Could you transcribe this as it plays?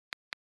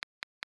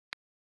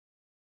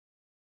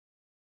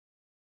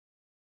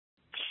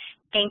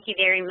Thank you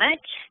very much,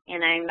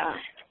 and I'm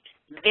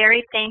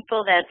very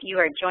thankful that you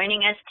are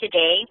joining us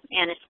today,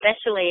 and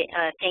especially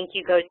thank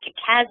you goes to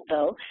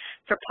CASBO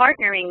for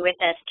partnering with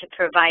us to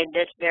provide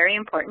this very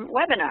important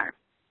webinar.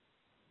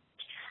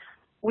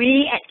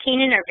 We at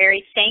Kenan are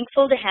very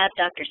thankful to have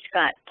Dr.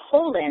 Scott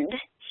Poland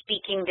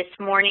speaking this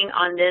morning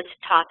on this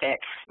topic.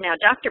 Now,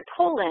 Dr.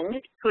 Poland,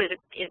 who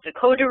is the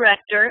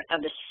co-director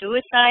of the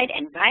Suicide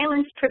and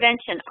Violence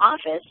Prevention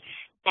Office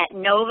at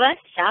Nova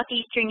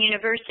Southeastern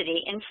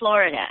University in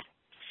Florida.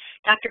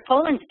 Dr.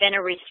 Poland's been a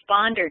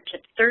responder to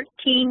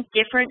 13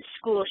 different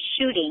school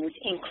shootings,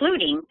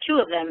 including 2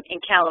 of them in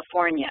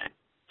California.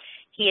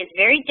 He is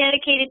very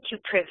dedicated to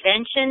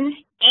prevention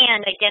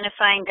and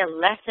identifying the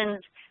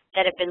lessons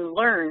that have been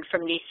learned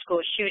from these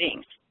school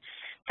shootings.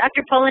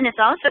 Dr. Poland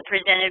has also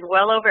presented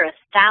well over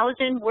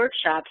 1,000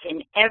 workshops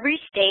in every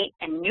state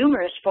and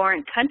numerous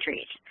foreign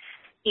countries.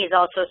 He has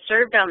also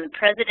served on the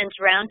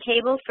President's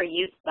Roundtable for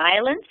Youth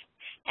Violence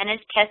and has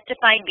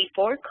testified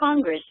before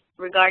Congress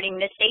regarding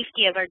the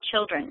safety of our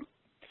children.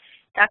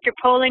 Dr.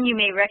 Poland, you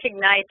may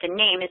recognize the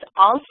name, is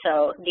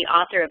also the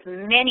author of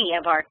many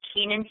of our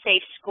Kenan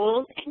Safe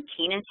Schools and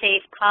Kenan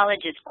Safe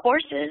Colleges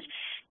courses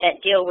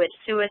that deal with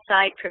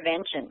suicide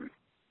prevention.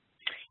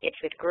 It's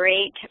with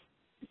great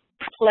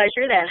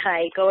pleasure that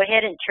I go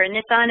ahead and turn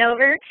this on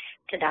over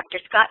to Dr.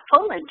 Scott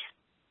Poland.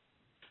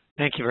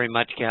 Thank you very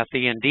much,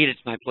 Kathy. Indeed,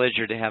 it's my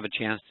pleasure to have a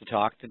chance to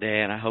talk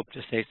today, and I hope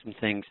to say some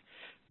things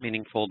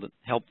meaningful,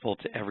 helpful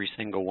to every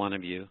single one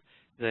of you.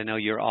 I know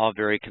you're all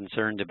very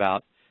concerned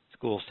about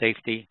school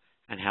safety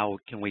and how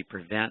can we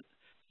prevent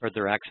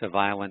further acts of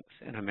violence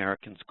in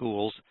American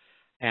schools,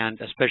 and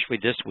especially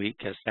this week,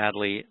 as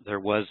sadly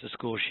there was a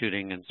school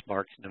shooting in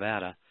Sparks,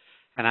 Nevada.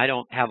 And I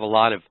don't have a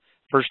lot of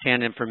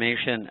firsthand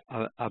information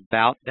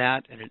about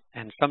that,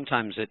 and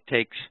sometimes it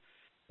takes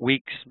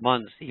weeks,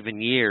 months,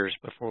 even years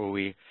before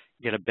we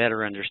get a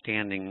better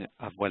understanding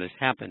of what has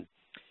happened.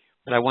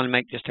 But I want to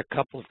make just a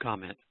couple of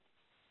comments.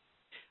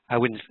 I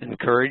would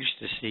encourage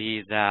to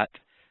see that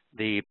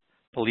the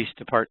police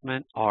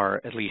department are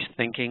at least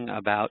thinking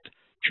about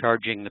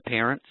charging the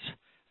parents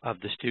of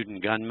the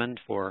student gunman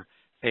for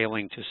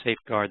failing to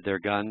safeguard their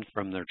gun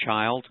from their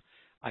child.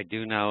 I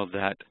do know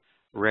that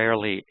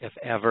rarely, if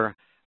ever,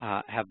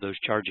 have those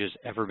charges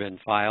ever been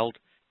filed,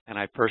 and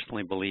I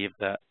personally believe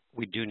that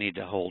we do need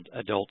to hold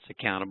adults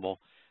accountable.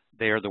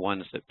 They are the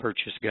ones that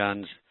purchase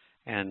guns,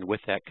 and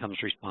with that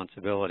comes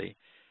responsibility.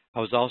 I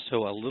was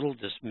also a little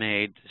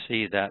dismayed to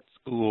see that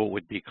school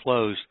would be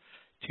closed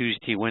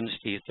Tuesday,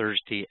 Wednesday,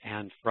 Thursday,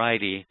 and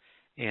Friday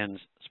in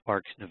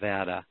Sparks,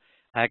 Nevada.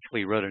 I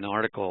actually wrote an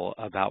article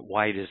about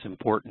why it is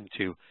important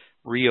to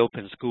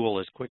reopen school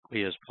as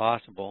quickly as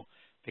possible,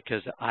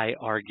 because I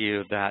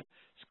argue that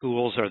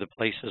schools are the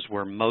places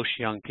where most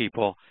young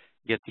people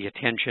get the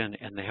attention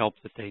and the help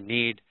that they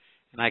need.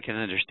 And I can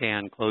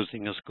understand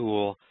closing a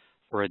school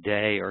for a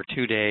day or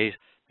 2 days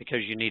because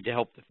you need to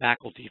help the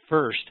faculty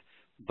first,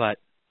 but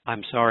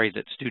I'm sorry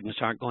that students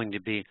aren't going to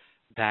be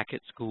back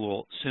at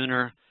school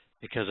sooner,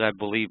 because I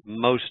believe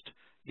most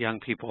young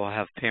people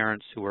have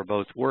parents who are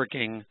both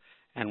working,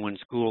 and when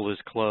school is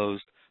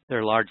closed,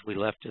 they're largely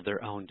left to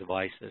their own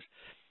devices.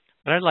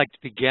 But I'd like to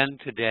begin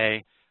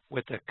today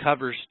with a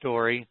cover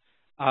story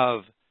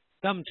of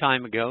some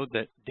time ago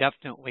that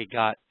definitely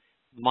got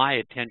my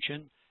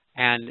attention,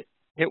 and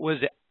it was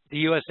the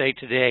USA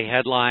Today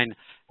headline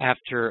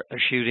after a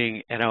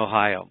shooting in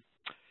Ohio.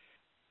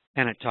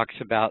 And it talks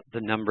about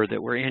the number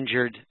that were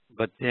injured,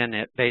 but then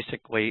it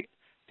basically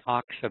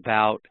talks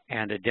about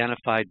and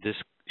identified this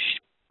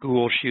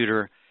school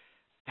shooter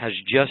as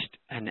just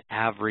an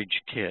average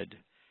kid.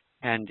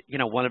 And, you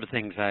know, one of the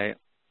things I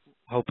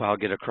hope I'll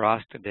get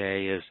across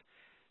today is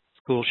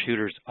school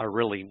shooters are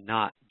really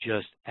not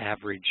just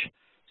average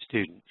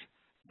students.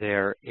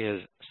 There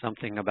is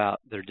something about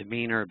their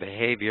demeanor,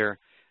 behavior.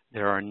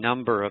 There are a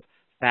number of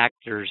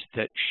factors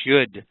that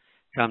should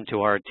come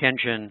to our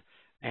attention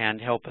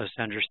and help us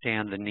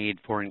understand the need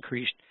for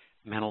increased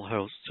mental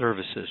health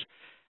services.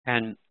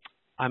 And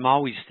I'm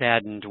always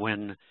saddened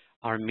when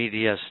our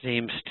media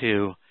seems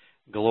to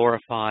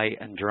glorify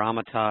and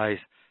dramatize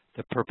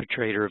the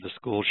perpetrator of a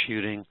school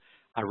shooting.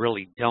 I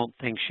really don't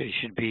think she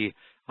should be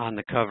on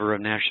the cover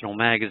of national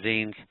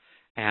magazines,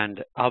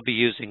 and I'll be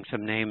using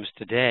some names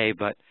today,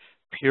 but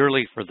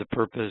purely for the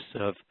purpose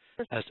of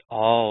us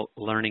all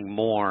learning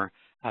more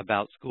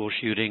about school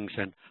shootings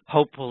and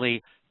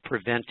hopefully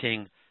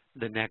preventing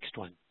the next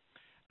one.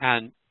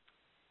 And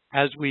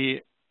as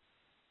we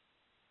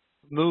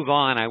move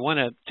on, I want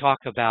to talk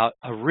about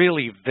a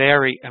really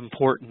very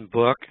important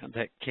book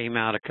that came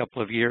out a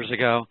couple of years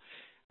ago.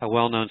 A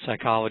well-known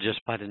psychologist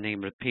by the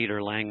name of Peter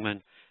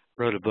Langman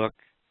wrote a book,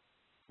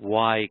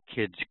 Why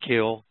Kids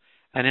Kill.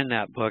 And in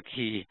that book,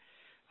 he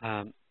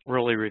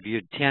really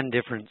reviewed 10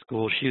 different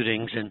school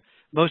shootings. And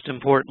most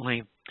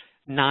importantly,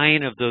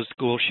 9 of those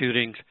school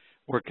shootings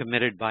were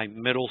committed by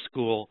middle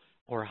school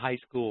or high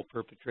school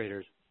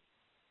perpetrators.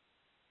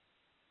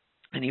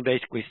 And he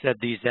basically said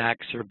these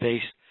acts are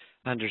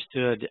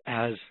understood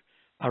as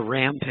a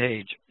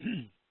rampage.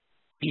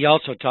 He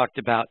also talked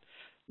about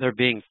there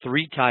being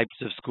 3 types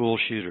of school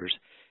shooters.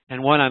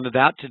 And what I'm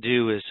about to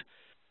do is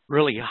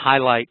really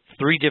highlight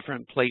 3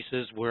 different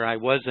places where I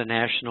was a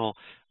national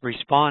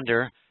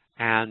responder,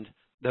 and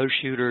those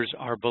shooters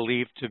are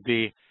believed to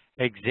be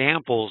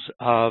examples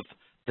of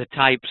the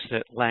types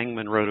that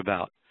Langman wrote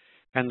about.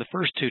 And the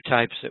first 2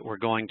 types that we're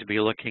going to be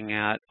looking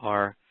at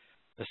are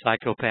the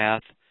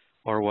psychopath,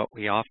 or what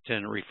we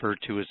often refer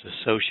to as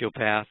a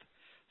sociopath,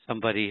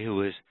 somebody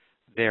who is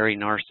very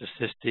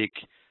narcissistic.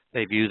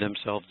 They view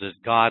themselves as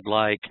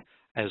godlike,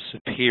 as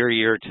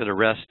superior to the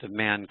rest of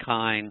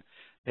mankind.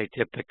 They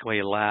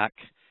typically lack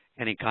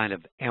any kind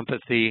of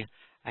empathy,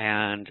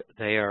 and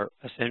they are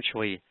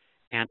essentially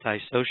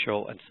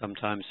antisocial and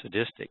sometimes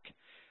sadistic.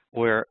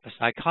 Where a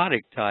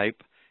psychotic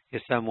type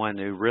is someone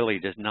who really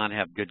does not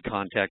have good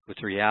contact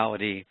with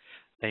reality.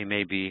 They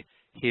may be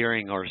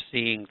hearing or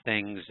seeing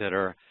things that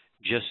are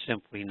just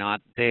simply not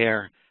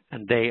there,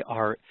 and they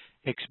are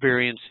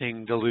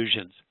experiencing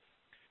delusions.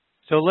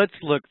 So let's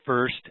look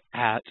first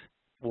at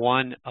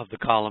one of the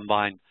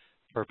Columbine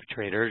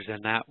perpetrators,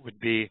 and that would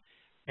be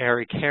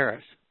Eric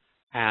Harris.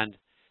 And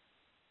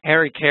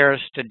Eric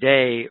Harris,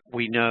 today,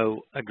 we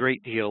know a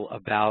great deal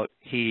about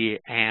he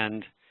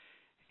and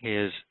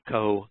his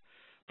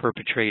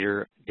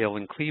co-perpetrator,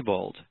 Dylan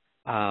Klebold.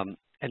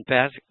 And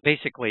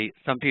basically,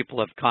 some people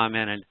have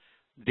commented,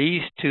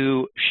 these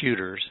 2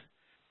 shooters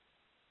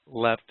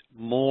left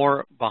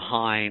more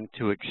behind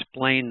to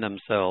explain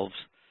themselves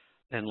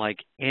than like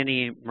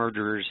any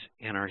murderers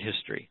in our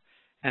history.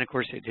 And of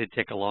course, it did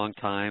take a long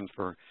time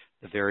for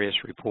the various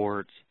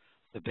reports,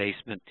 the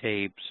basement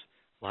tapes,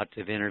 lots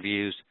of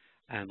interviews,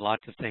 and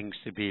lots of things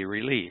to be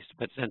released.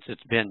 But since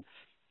it's been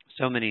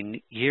so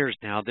many years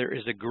now, there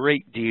is a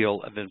great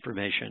deal of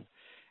information.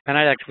 And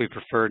I'd actually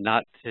prefer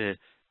not to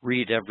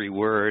read every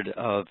word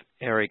of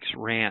Eric's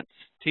rants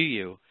to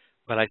you,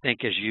 but I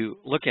think as you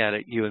look at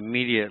it, you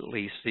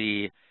immediately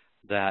see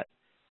that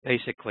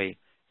basically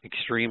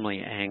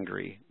extremely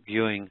angry,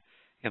 viewing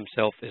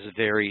himself as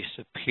very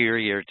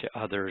superior to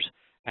others,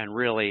 and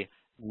really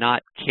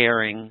not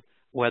caring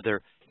whether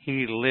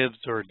he lives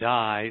or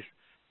dies,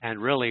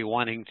 and really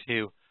wanting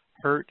to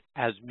hurt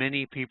as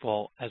many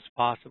people as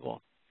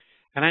possible.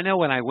 And I know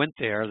when I went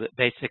there that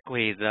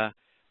basically the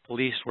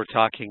police were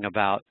talking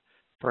about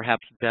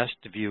perhaps best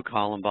to view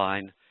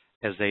Columbine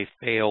as a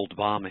failed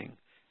bombing,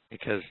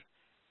 because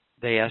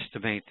they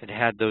estimate that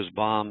had those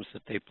bombs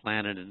that they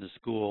planted in the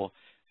school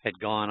had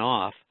gone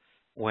off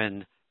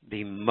when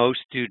the most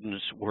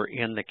students were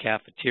in the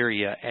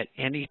cafeteria at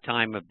any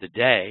time of the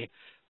day,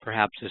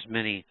 perhaps as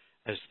many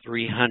as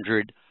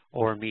 300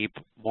 or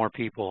more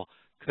people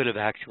could have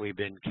actually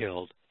been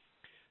killed.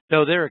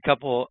 So there are a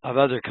couple of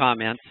other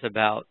comments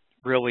about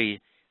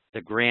really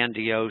the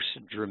grandiose,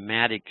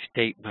 dramatic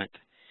statement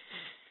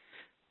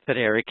that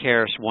Eric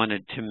Harris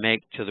wanted to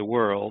make to the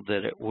world,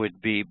 that it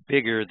would be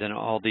bigger than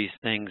all these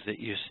things that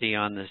you see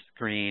on the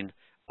screen,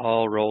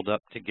 all rolled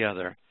up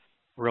together,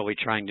 really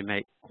trying to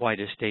make quite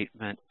a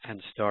statement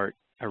and start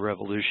a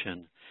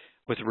revolution,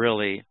 with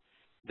really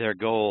their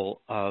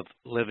goal of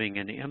living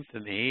in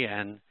infamy.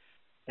 And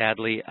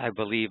sadly, I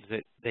believe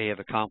that they have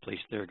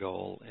accomplished their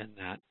goal, in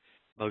that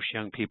most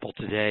young people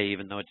today,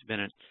 even though it's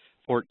been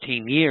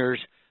 14 years,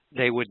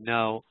 they would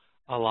know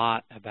a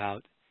lot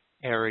about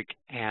Eric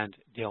and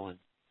Dylan.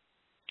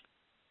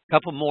 A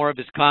couple more of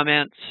his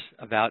comments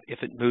about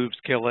if it moves,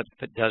 kill it.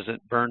 If it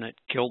doesn't, burn it.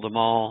 Kill them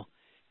all.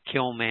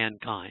 Kill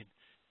mankind.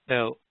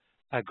 So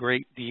a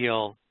great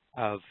deal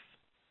of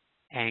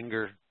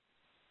anger,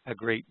 a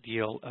great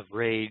deal of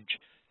rage,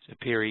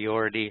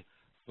 superiority,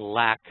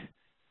 lack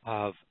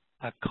of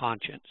a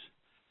conscience.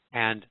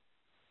 And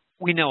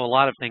we know a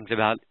lot of things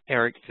about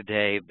Eric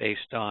today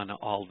based on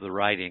all of the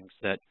writings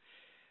that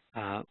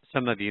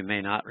some of you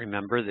may not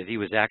remember, that he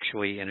was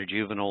actually in a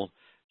juvenile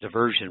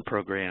diversion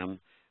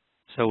program.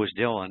 So was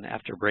Dylan,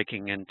 after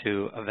breaking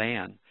into a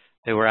van.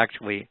 They were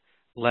actually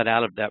let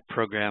out of that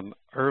program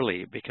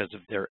early because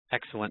of their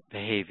excellent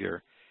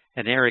behavior.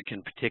 And Eric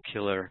in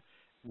particular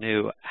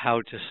knew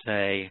how to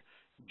say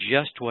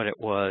just what it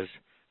was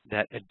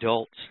that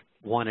adults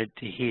wanted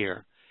to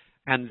hear.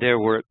 And there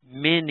were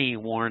many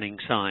warning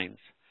signs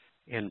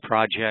in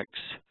projects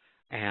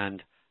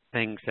and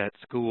things at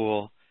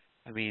school.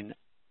 I mean,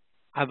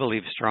 I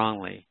believe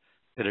strongly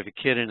that if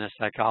a kid in a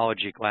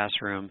psychology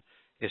classroom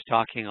is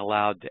talking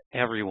aloud to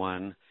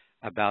everyone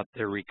about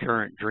their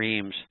recurrent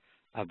dreams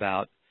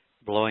about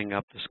blowing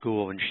up the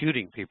school and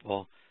shooting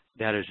people,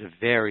 that is a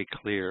very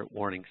clear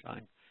warning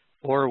sign.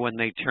 Or when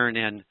they turn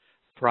in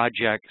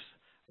projects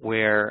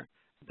where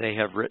they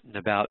have written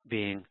about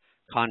being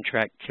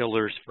contract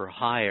killers for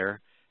hire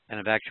and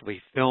have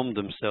actually filmed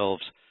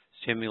themselves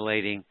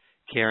simulating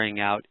carrying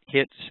out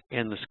hits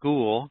in the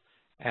school,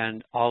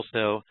 and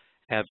also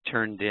have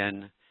turned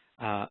in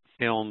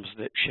films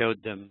that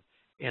showed them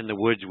in the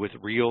woods with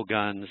real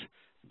guns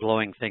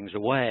blowing things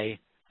away.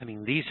 I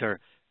mean, these are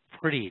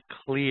pretty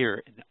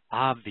clear and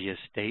obvious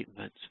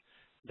statements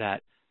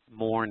that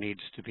more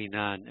needs to be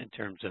done in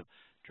terms of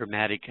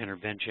dramatic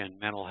intervention,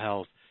 mental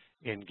health,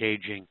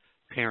 engaging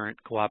parent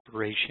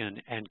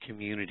cooperation, and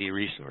community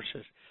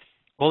resources.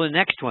 Well, the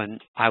next one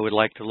I would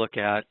like to look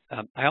at,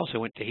 I also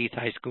went to Heath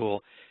High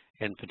School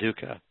in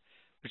Paducah,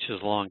 which was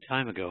a long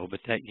time ago, but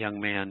that young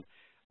man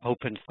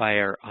opened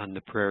fire on the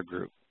prayer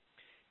group.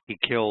 He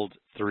killed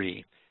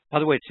 3. By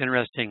the way, it's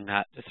interesting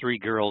that the 3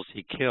 girls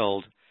he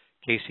killed,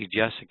 Casey,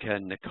 Jessica,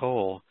 and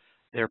Nicole,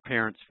 their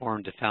parents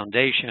formed a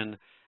foundation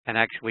and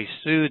actually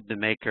sued the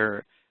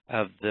maker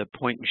of the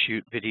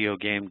point-and-shoot video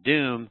game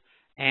Doom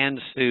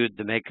and sued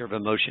the maker of a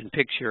motion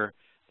picture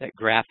that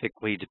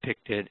graphically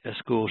depicted a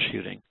school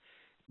shooting.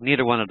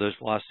 Neither one of those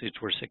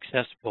lawsuits were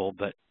successful,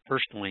 but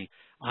personally,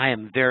 I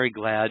am very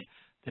glad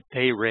that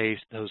they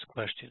raised those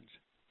questions.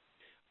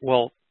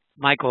 Well,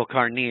 Michael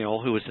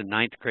Carneal, who was a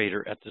 9th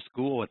grader at the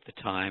school at the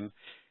time,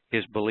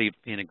 is believed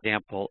to be an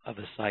example of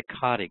a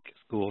psychotic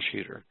school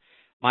shooter.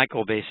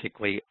 Michael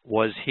basically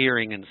was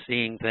hearing and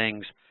seeing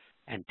things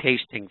and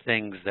tasting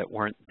things that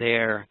weren't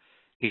there.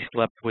 He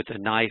slept with a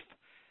knife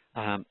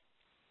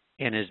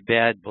in his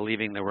bed,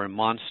 believing there were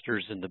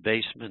monsters in the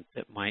basement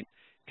that might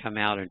come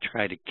out and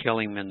try to kill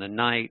him in the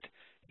night.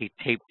 He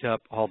taped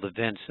up all the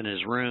vents in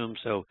his room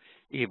so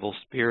evil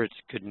spirits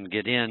couldn't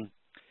get in.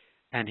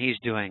 And he's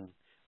doing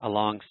a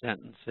long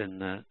sentence in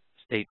the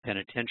state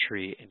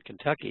penitentiary in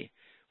Kentucky.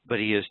 But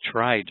he is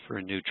tried for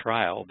a new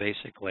trial,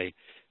 basically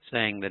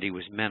saying that he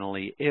was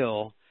mentally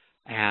ill.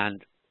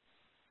 And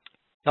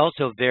it's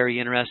also very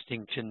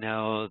interesting to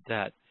know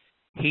that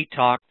he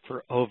talked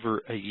for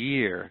over a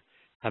year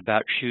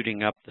about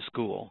shooting up the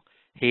school.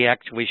 He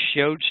actually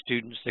showed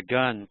students a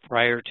gun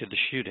prior to the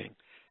shooting,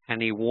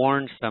 and he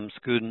warned some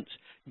students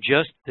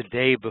just the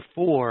day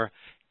before,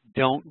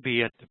 don't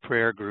be at the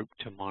prayer group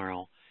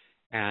tomorrow.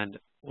 And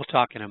we'll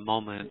talk in a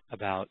moment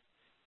about,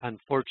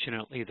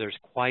 unfortunately, there's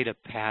quite a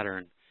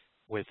pattern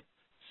with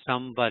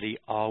somebody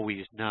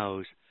always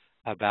knows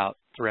about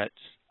threats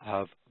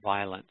of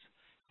violence.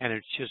 And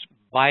it's just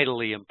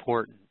vitally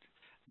important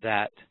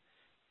that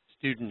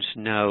students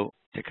know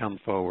to come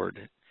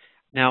forward.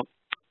 Now,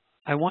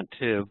 I want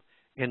to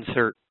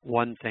insert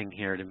one thing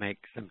here to make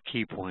some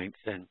key points.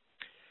 And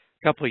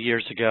a couple of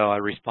years ago, I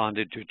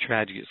responded to a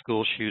tragic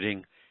school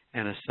shooting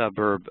in a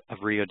suburb of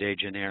Rio de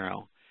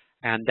Janeiro.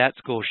 And that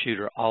school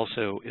shooter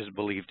also is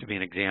believed to be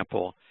an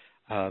example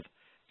of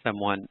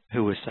someone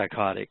who was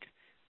psychotic.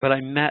 But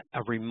I met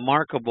a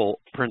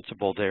remarkable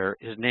principal there.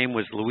 His name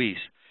was Luis.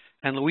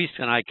 And Luis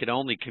and I could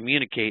only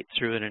communicate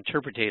through an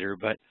interpreter,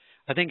 but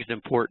I think it's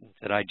important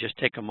that I just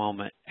take a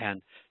moment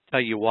and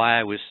tell you why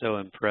I was so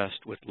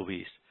impressed with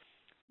Luis.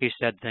 He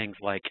said things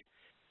like,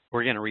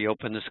 we're going to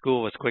reopen the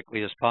school as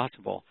quickly as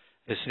possible,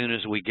 as soon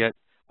as we get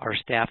our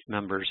staff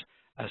members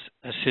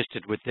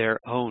assisted with their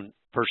own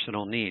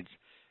personal needs.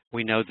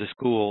 We know the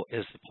school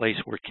is the place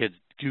where kids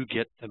do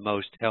get the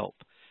most help.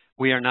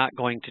 We are not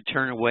going to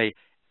turn away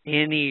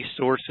any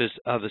sources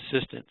of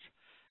assistance.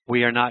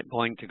 We are not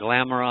going to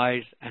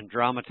glamorize and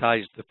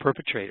dramatize the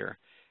perpetrator.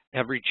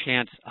 Every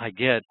chance I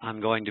get, I'm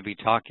going to be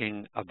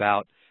talking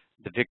about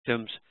the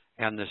victims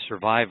and the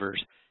survivors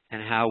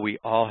and how we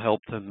all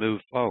help them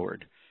move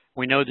forward.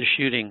 We know the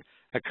shooting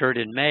occurred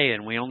in May,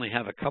 and we only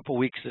have a couple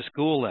weeks of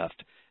school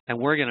left, and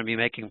we're going to be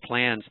making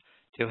plans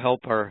to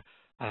help our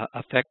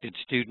affected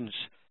students,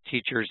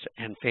 teachers,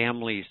 and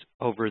families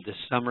over the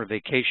summer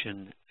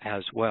vacation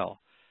as well.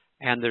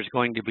 And there's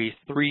going to be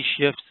 3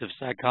 shifts of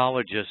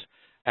psychologists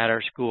at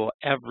our school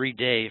every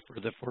day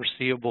for the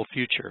foreseeable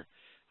future,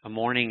 a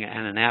morning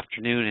and an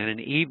afternoon and an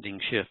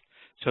evening shift,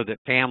 so that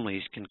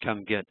families can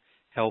come get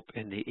help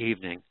in the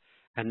evening.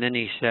 And then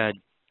he said,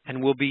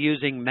 and we'll be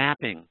using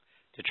mapping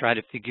to try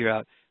to figure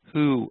out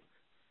who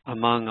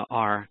among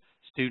our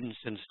students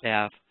and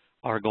staff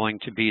are going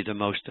to be the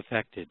most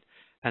affected.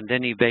 And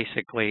then he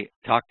basically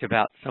talked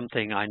about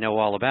something I know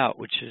all about,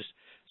 which is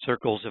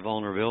circles of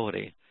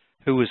vulnerability.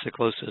 Who is the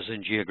closest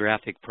in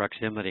geographic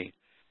proximity?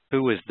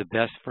 Who is the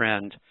best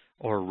friend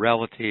or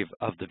relative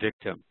of the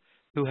victim?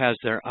 Who has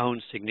their own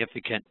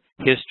significant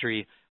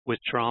history with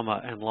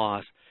trauma and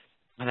loss?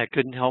 And I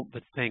couldn't help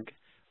but think,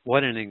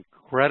 what an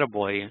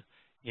incredibly,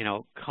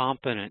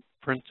 competent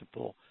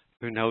principal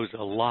who knows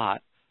a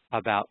lot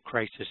about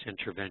crisis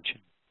intervention.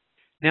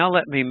 Now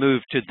let me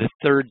move to the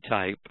third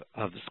type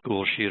of the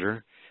school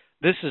shooter.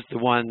 This is the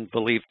one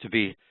believed to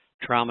be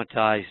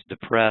traumatized,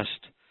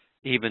 depressed,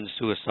 even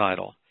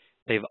suicidal.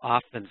 They've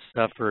often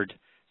suffered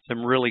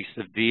some really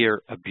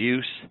severe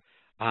abuse.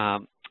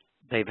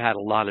 They've had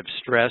a lot of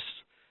stress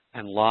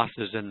and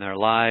losses in their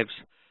lives.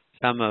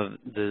 Some of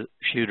the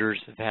shooters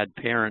have had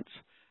parents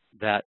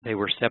that they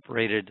were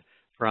separated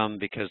from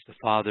because the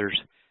fathers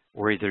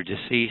were either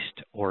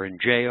deceased or in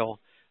jail.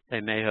 They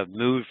may have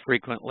moved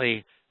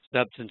frequently,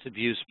 substance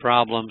abuse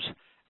problems,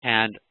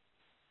 and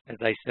as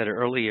I said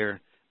earlier,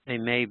 they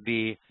may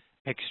be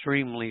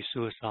extremely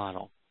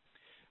suicidal.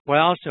 Well,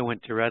 I also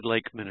went to Red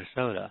Lake,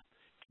 Minnesota,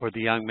 where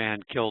the young man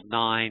killed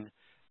 9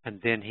 and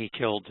then he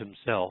killed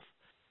himself.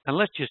 And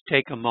let's just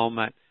take a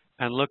moment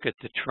and look at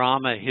the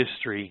trauma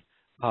history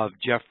of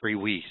Jeffrey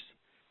Weiss.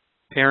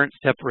 Parents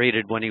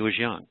separated when he was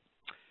young.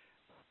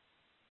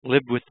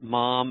 Lived with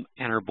mom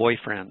and her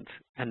boyfriend,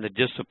 and the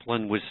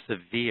discipline was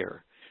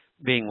severe,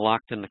 being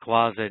locked in the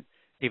closet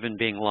even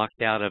being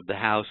locked out of the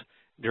house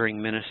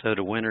during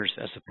Minnesota winters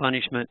as a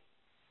punishment.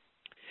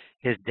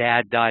 His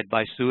dad died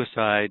by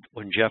suicide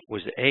when Jeff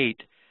was 8,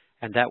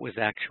 and that was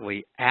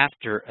actually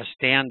after a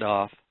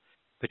standoff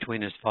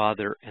between his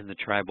father and the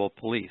tribal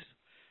police.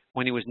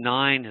 When he was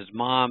 9, his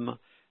mom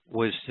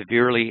was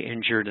severely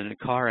injured in a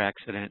car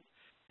accident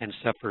and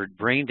suffered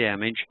brain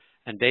damage,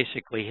 and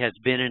basically has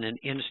been in an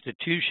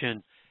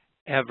institution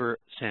ever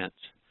since.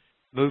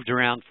 Moved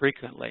around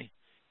frequently.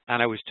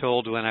 And I was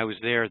told when I was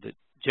there that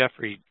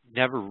Jeffrey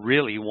never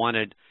really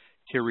wanted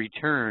to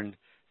return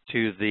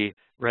to the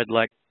Red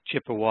Lake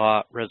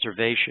Chippewa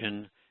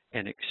Reservation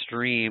in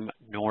extreme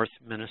North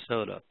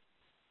Minnesota.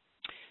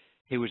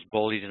 He was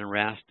bullied and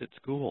harassed at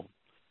school,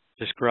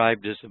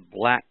 described as a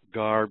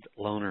black-garbed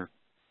loner,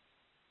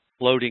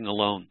 floating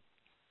alone.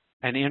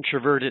 An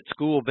introvert at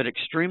school, but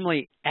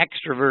extremely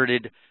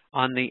extroverted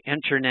on the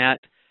internet,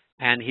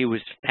 and he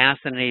was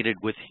fascinated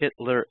with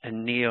Hitler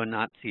and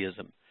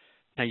neo-Nazism.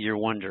 Now you're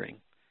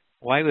wondering,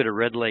 why would a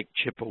Red Lake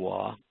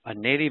Chippewa, a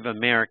Native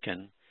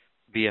American,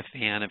 be a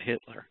fan of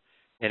Hitler?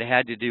 It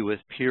had to do with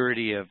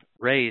purity of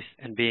race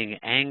and being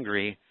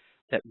angry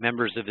that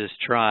members of his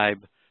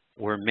tribe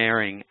were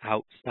marrying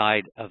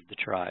outside of the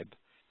tribe.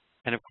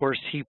 And of course,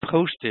 he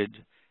posted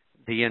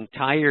the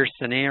entire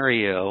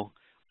scenario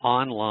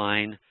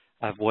online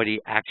of what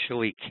he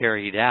actually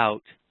carried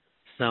out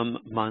some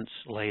months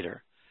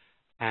later.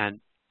 And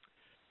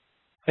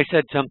I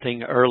said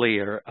something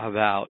earlier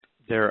about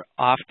there are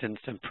often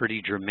some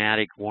pretty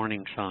dramatic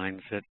warning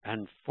signs that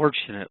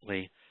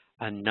unfortunately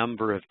a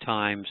number of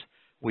times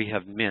we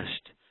have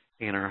missed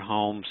in our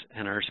homes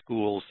and our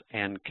schools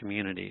and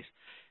communities.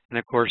 And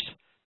of course,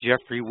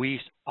 Jeffrey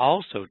Weiss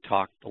also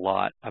talked a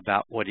lot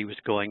about what he was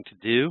going to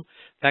do.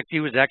 In fact,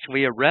 he was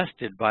actually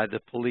arrested by the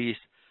police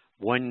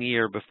 1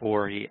 year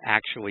before he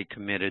actually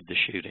committed the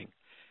shooting.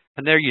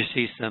 And there you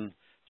see some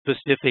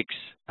specifics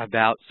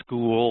about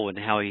school and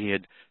how he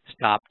had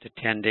stopped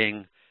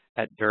attending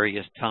at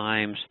various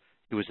times.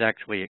 He was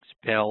actually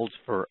expelled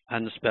for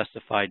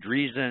unspecified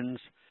reasons.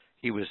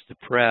 He was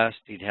depressed.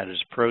 He'd had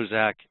his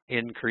Prozac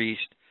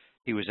increased.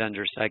 He was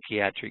under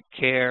psychiatric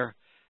care.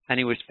 And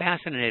he was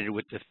fascinated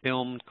with the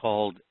film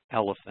called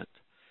Elephant.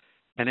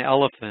 And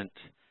Elephant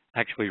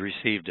actually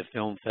received a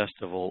film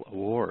festival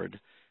award.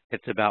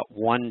 It's about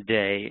one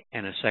day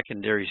in a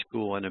secondary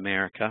school in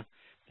America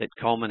that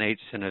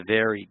culminates in a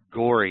very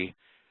gory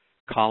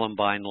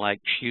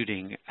Columbine-like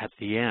shooting at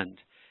the end.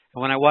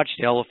 And when I watched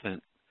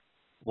Elephant,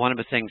 one of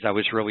the things I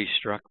was really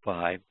struck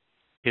by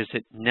is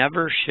it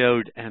never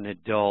showed an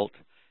adult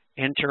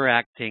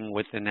interacting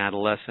with an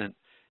adolescent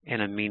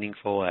in a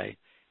meaningful way.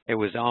 It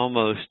was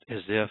almost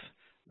as if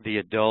the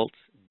adults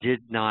did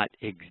not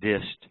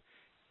exist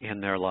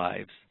in their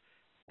lives.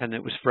 And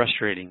it was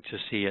frustrating to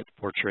see it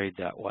portrayed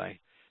that way.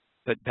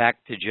 But back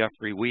to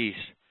Jeffrey Weiss,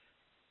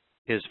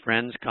 his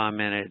friends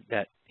commented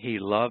that he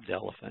loved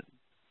Elephant.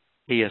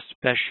 He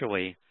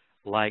especially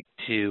liked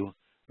to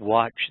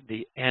watch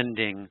the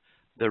ending,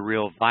 the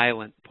real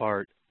violent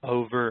part,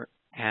 over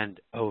and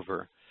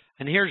over.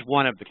 And here's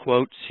one of the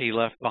quotes he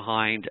left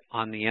behind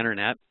on the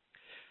internet.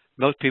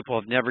 Most people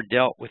have never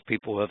dealt with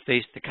people who have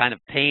faced the kind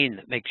of pain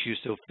that makes you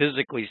so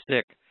physically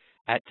sick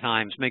at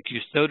times, makes you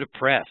so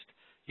depressed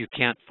you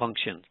can't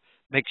function,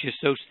 makes you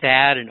so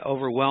sad and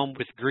overwhelmed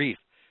with grief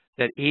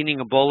that eating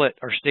a bullet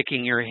or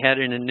sticking your head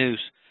in a noose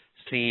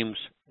seems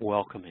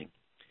welcoming.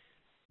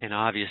 And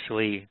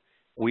obviously,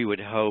 we would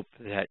hope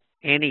that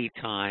any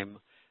time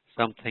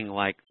something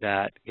like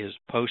that is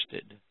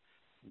posted,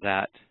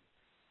 that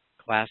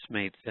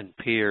classmates and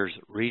peers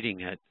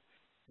reading it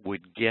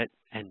would get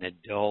an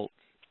adult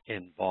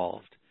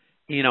involved.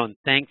 You know, and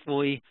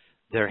thankfully,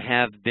 there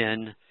have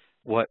been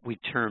what we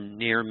term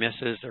near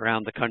misses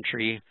around the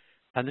country,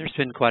 and there's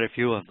been quite a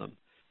few of them,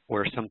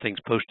 where something's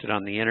posted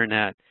on the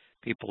internet,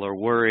 people are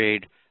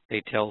worried,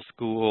 they tell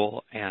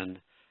school and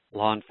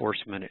law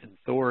enforcement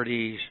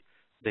authorities,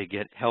 they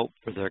get help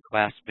for their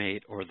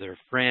classmate or their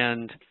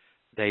friend,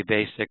 they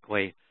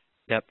basically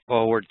step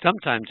forward.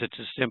 Sometimes it's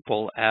as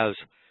simple as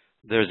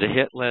there's a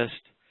hit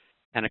list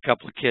and a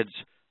couple of kids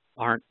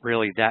aren't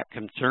really that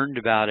concerned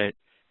about it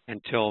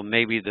until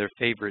maybe their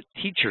favorite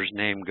teacher's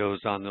name goes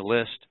on the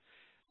list.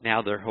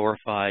 Now they're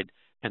horrified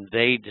and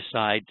they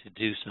decide to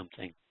do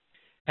something.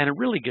 And a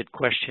really good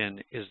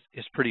question is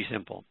pretty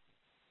simple.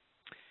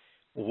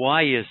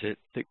 Why is it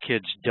that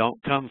kids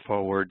don't come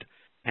forward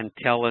and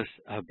tell us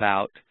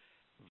about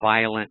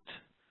violent,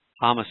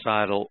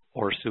 homicidal,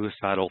 or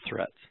suicidal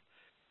threats?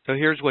 So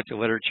here's what the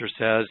literature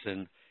says,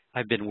 and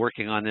I've been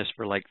working on this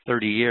for like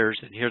 30 years,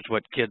 and here's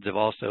what kids have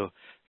also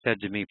said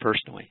to me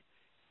personally.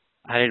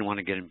 I didn't want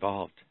to get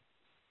involved.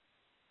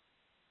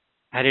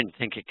 I didn't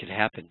think it could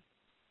happen.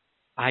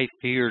 I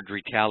feared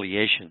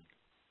retaliation.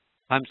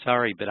 I'm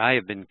sorry, but I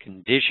have been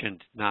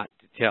conditioned not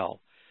to tell.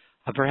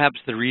 Perhaps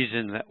the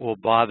reason that will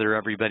bother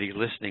everybody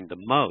listening the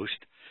most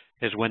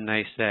is when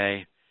they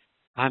say,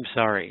 I'm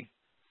sorry,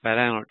 but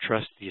I don't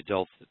trust the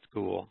adults at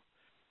school.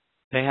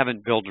 They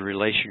haven't built a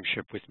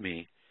relationship with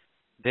me.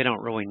 they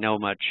don't really know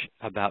much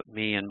about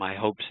me and my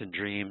hopes and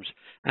dreams,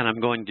 and I'm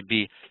going to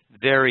be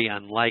very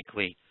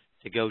unlikely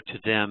to go to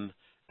them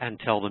and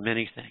tell them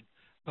anything.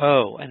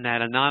 Oh, and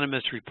that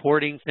anonymous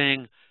reporting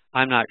thing,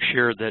 I'm not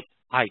sure that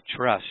I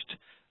trust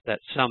that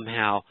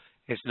somehow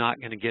it's not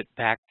going to get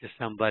back to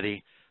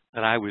somebody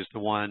that I was the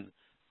one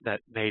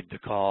that made the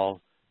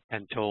call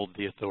and told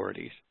the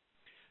authorities.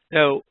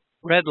 So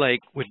Red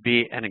Lake would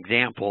be an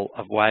example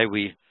of why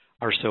we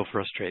are so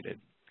frustrated.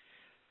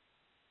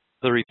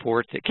 The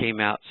report that came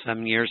out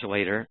some years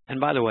later, and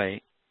by the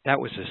way, that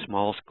was a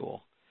small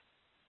school,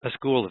 a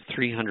school of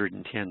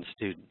 310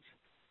 students.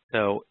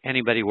 So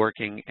anybody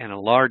working in a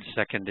large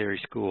secondary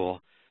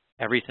school,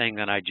 everything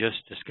that I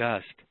just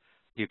discussed,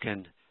 you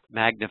can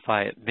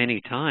magnify it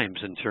many times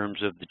in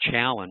terms of the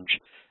challenge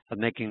of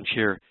making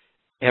sure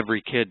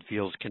every kid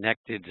feels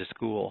connected to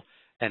school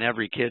and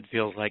every kid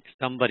feels like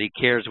somebody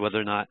cares whether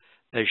or not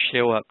they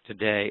show up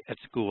today at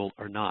school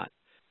or not.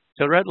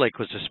 So Red Lake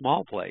was a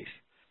small place,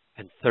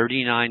 and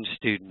 39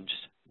 students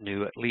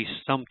knew at least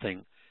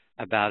something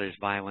about his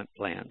violent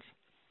plans.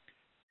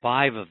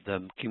 5 of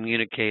them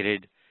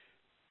communicated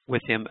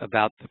with him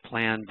about the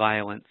planned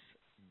violence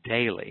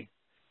daily,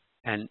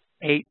 and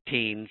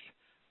 18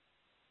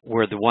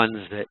 were the ones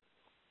that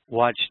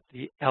watched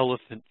the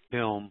elephant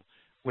film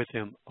with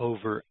him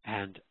over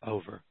and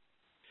over.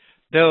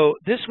 So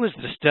this was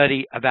the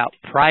study about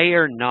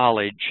prior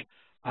knowledge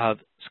of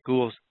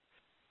school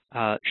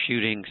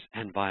shootings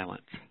and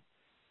violence.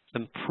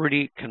 Some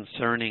pretty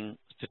concerning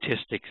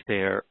statistics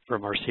there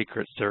from our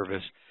Secret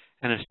Service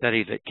and a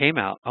study that came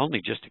out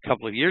only just a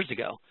couple of years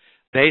ago.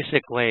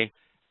 Basically,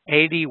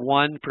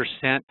 81%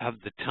 of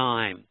the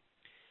time,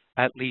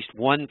 at least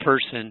one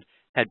person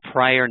had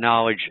prior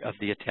knowledge of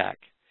the attack.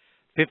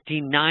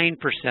 59%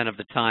 of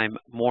the time,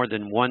 more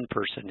than one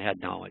person had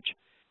knowledge.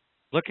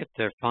 Look at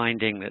their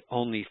finding that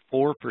only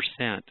 4%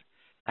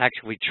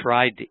 actually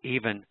tried to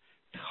even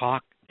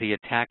talk the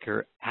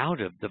attacker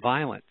out of the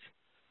violence.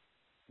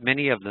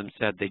 Many of them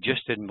said they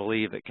just didn't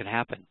believe it could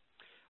happen.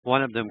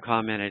 One of them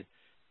commented,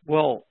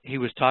 well, he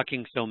was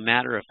talking so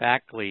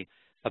matter-of-factly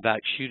about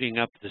shooting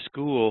up the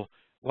school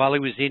while he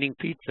was eating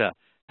pizza.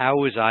 How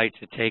was I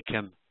to take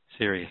him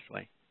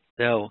seriously?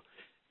 So,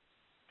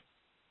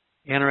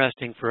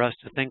 interesting for us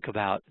to think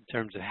about in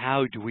terms of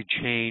how do we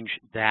change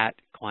that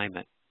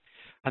climate.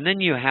 And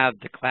then you have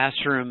the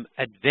classroom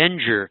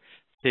Avenger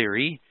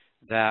theory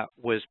that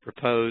was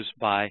proposed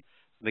by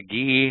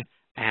McGee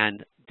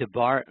and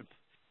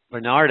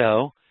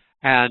Bernardo,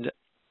 and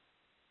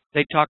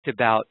they talked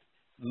about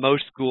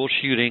most school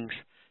shootings,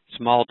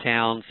 small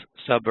towns,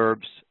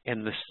 suburbs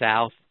in the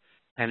south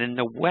and in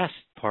the west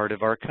part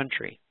of our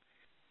country,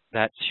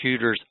 that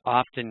shooters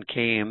often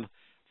came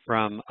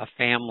from a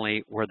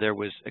family where there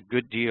was a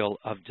good deal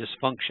of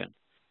dysfunction.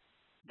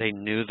 They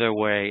knew their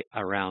way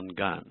around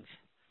guns.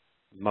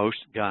 Most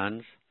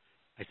guns,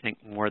 I think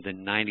more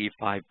than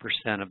 95%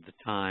 of the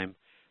time,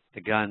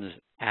 the guns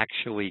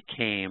actually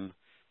came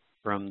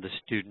from the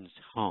students'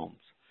 homes.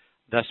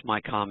 Thus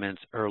my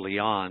comments early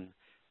on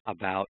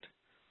about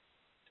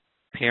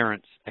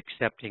parents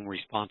accepting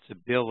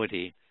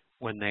responsibility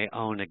when they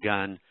own a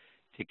gun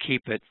to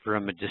keep it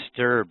from a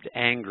disturbed,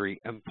 angry,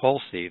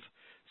 impulsive,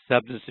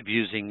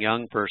 substance-abusing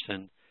young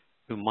person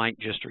who might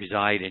just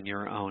reside in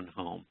your own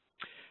home.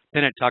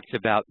 Then it talks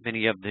about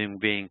many of them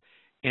being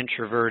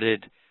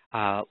introverted,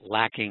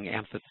 lacking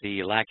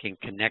empathy, lacking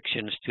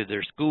connections to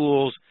their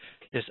schools,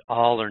 this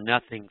all or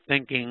nothing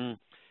thinking.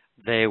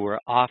 They were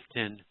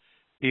often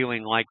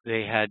feeling like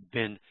they had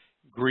been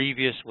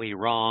grievously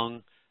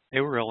wrong. They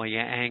were really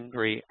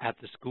angry at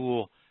the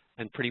school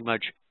and pretty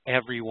much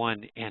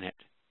everyone in it.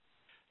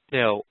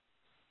 So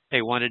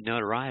they wanted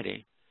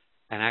notoriety.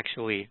 And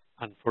actually,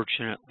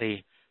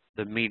 unfortunately,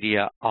 the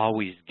media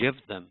always gives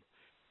them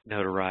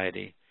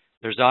notoriety.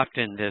 There's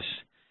often this,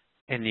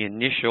 in the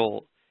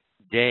initial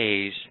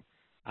days,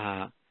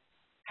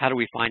 how do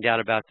we find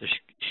out about the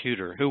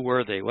shooter? Who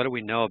were they? What do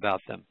we know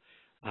about them?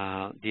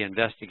 The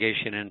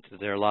investigation into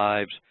their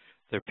lives,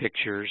 their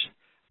pictures,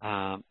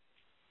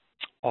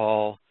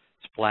 all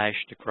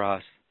splashed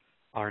across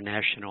our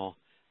national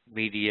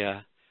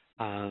media,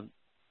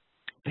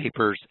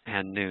 papers,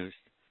 and news.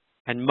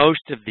 And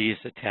most of these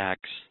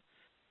attacks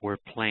were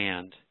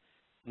planned,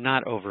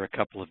 not over a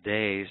couple of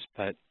days,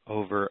 but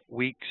over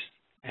weeks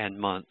and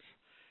months.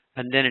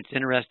 And then it's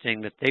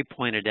interesting that they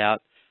pointed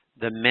out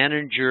the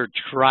manager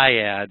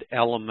triad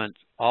elements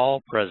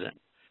all present.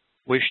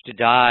 Wish to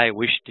die,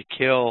 wish to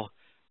kill,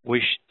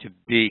 wish to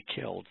be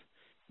killed.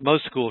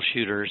 Most school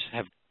shooters,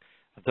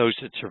 those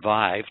that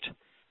survived,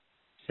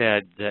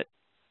 said that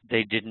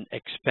they didn't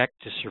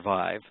expect to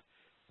survive.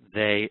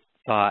 They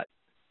thought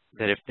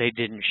that if they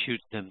didn't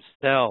shoot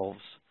themselves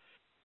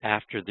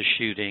after the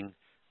shooting,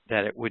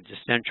 that it would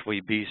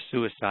essentially be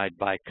suicide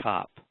by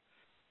cop.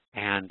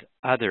 And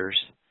others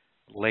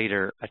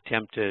later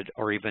attempted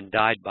or even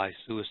died by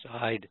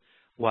suicide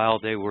while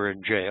they were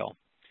in jail.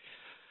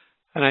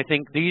 And I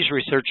think these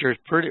researchers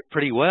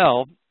pretty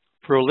well,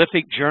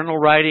 prolific journal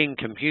writing,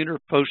 computer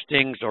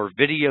postings, or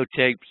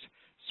videotapes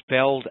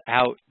spelled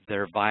out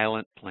their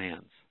violent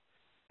plans.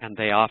 and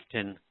they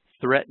often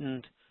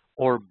threatened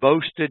or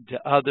boasted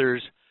to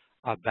others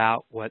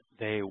about what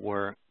they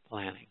were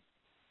planning.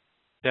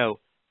 So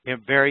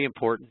it's very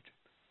important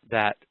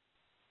that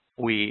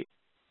we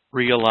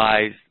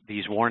realize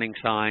these warning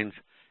signs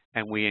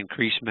and we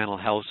increase mental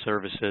health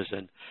services.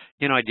 And,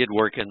 you know, I did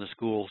work in the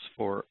schools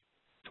for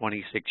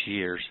 26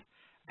 years,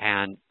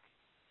 and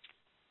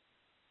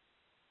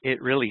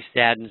it really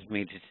saddens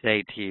me to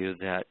say to you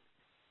that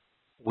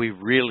we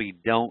really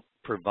don't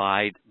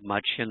provide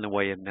much in the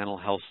way of mental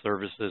health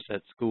services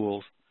at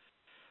schools.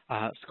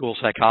 School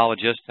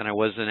psychologists, and I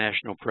was the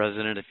national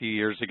president a few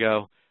years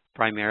ago.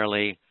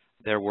 Primarily,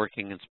 they're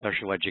working in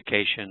special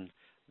education.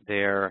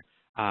 They're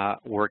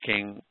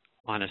working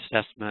on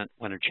assessment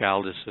when a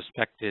child is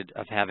suspected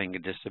of having a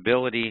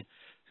disability.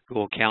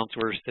 School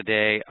counselors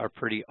today are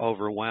pretty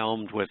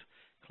overwhelmed with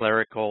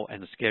clerical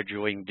and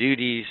scheduling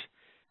duties.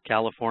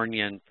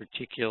 California in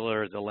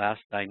particular, the last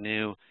I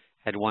knew,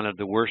 had one of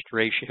the worst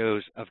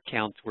ratios of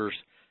counselors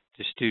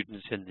to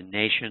students in the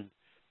nation,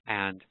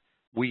 and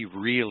we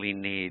really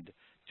need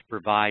to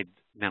provide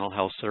mental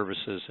health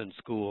services in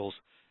schools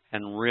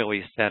and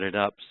really set it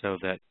up so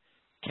that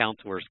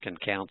counselors can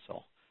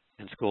counsel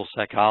and school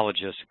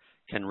psychologists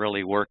can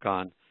really work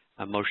on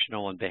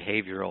emotional and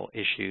behavioral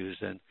issues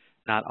and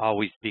not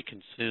always be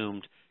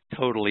consumed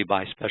totally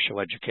by special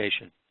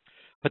education.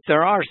 But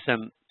there are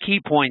some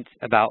key points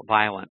about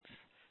violence.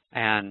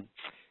 And,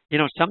 you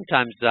know,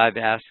 sometimes I've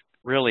asked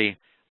really,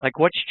 like,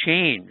 what's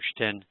changed?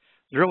 And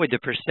really the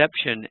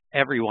perception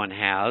everyone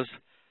has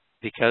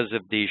because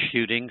of these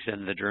shootings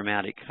and the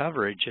dramatic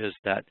coverage is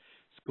that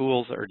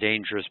schools are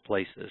dangerous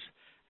places.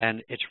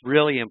 And it's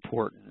really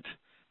important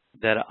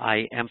that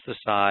I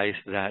emphasize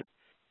that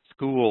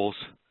schools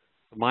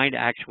might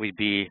actually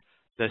be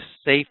the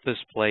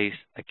safest place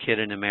a kid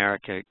in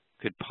America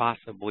could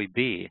possibly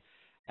be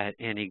at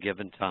any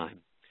given time.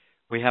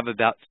 We have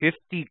about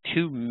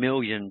 52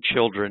 million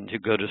children who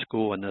go to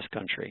school in this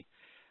country.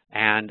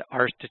 And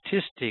our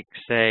statistics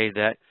say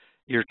that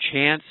your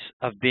chance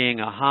of being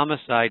a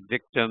homicide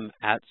victim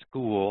at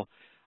school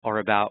are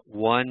about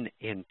 1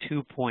 in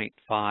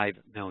 2.5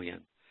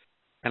 million.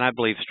 And I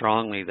believe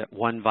strongly that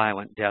one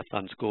violent death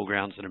on school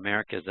grounds in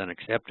America is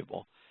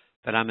unacceptable.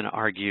 But I'm going to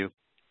argue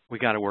we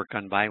got to work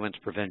on violence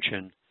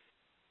prevention,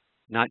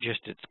 not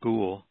just at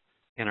school,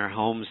 in our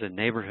homes and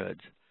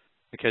neighborhoods.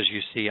 Because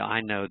you see, I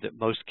know that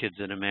most kids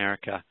in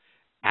America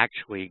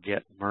actually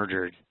get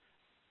murdered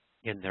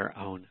in their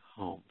own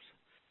homes.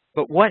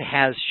 But what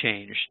has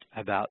changed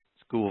about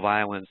school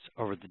violence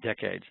over the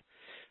decades?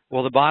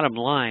 Well, the bottom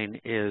line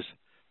is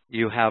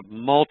you have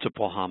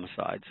multiple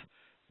homicides.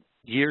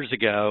 Years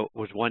ago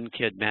was one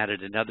kid mad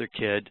at another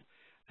kid,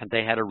 and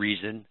they had a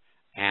reason,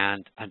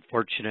 and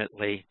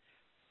unfortunately,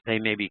 they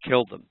maybe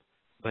killed them.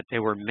 But they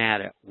were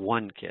mad at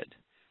one kid.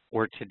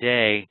 Where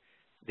today,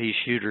 these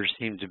shooters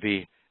seem to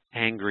be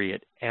angry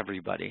at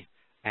everybody,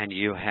 and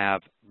you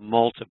have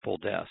multiple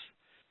deaths.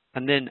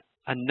 And then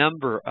a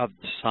number of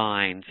the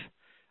signs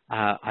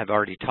I've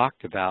already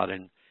talked about,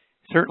 and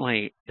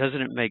certainly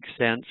doesn't it make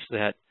sense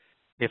that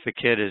if a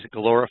kid is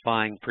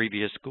glorifying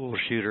previous school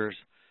shooters,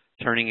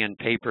 turning in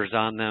papers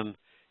on them,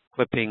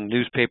 clipping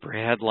newspaper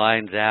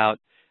headlines out,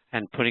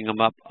 and putting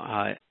them up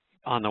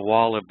on the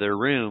wall of their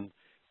room,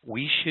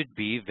 we should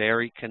be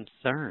very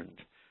concerned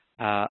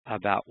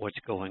about what's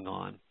going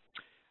on.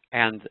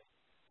 And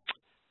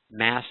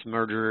mass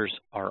murderers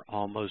are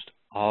almost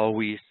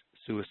always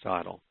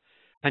suicidal.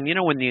 And you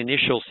know, when the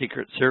initial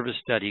Secret Service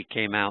study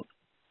came out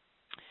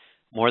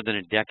more than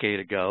a decade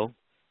ago,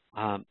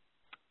 and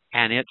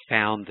it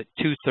found that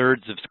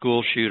 2/3 of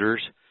school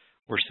shooters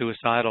were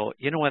suicidal,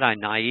 you know what I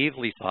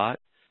naively thought?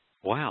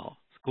 Wow,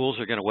 schools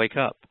are going to wake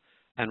up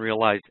and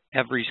realize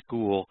every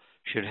school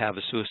should have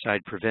a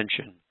suicide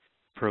prevention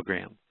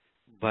program.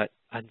 But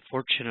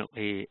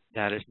unfortunately,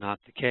 that is not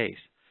the case.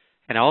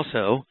 And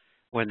also,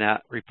 when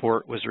that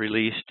report was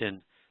released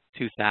in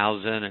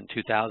 2000 and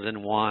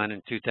 2001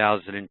 and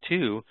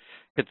 2002,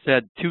 it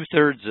said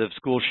 2/3 of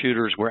school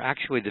shooters were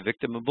actually the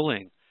victim of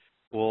bullying.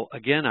 Well,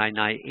 again, I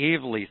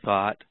naively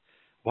thought,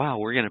 wow,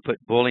 we're going to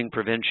put bullying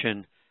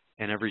prevention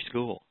in every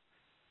school.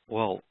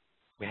 Well,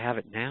 we have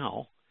it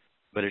now,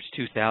 but it's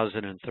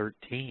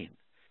 2013.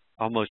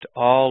 Almost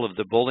all of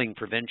the bullying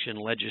prevention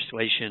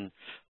legislation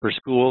for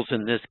schools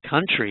in this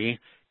country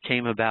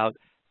came about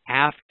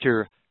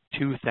after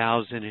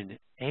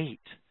 2008.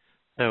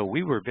 So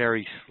we were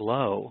very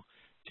slow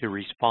to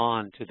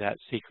respond to that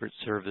Secret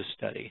Service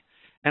study.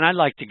 And I'd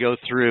like to go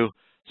through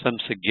some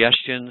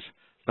suggestions,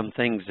 some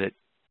things that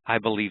I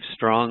believe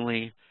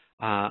strongly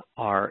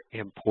are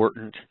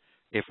important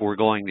if we're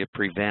going to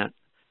prevent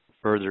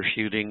further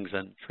shootings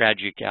and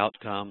tragic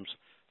outcomes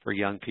for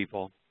young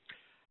people.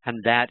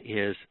 And that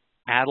is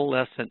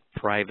adolescent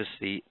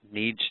privacy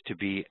needs to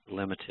be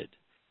limited.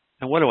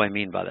 And what do I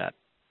mean by that?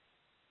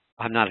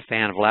 I'm not a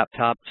fan of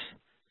laptops.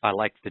 I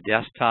like the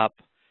desktop.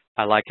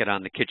 I like it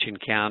on the kitchen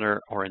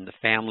counter or in the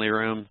family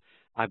room.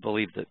 I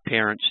believe that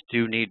parents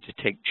do need to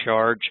take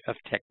charge of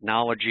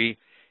technology.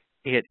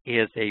 It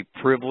is a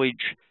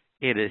privilege.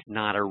 It is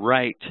not a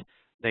right.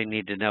 They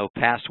need to know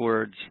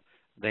passwords.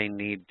 They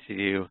need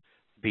to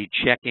be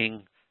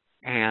checking,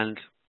 and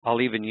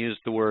I'll even use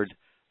the word,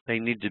 they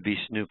need to be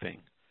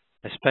snooping,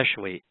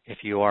 especially if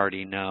you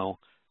already know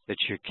that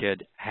your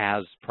kid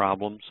has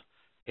problems.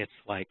 It's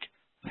like,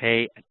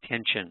 pay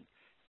attention.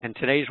 In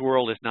today's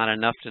world, it's not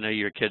enough to know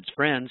your kid's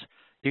friends.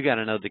 You got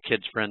to know the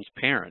kid's friends'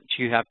 parents.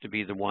 You have to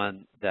be the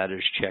one that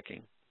is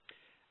checking.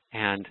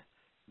 And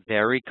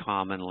very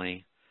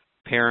commonly,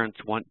 parents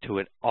want to,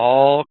 at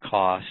all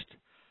cost,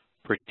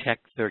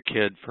 protect their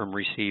kid from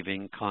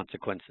receiving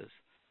consequences.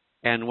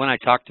 And when I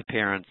talk to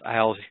parents, I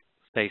always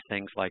say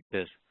things like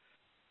this.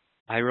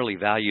 I really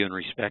value and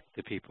respect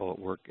the people that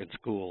work in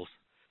schools.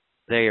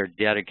 They are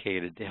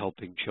dedicated to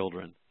helping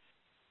children.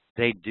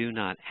 They do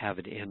not have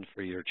it in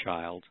for your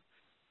child.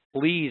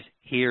 Please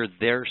hear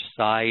their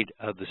side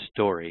of the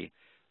story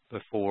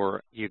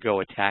before you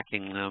go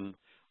attacking them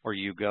or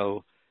you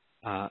go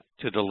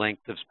to the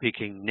length of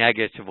speaking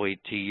negatively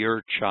to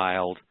your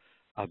child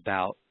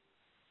about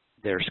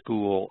their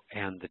school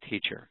and the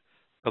teacher.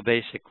 So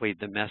basically,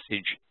 the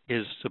message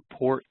is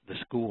support the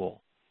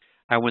school.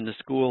 And when the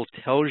school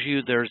tells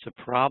you there's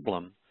a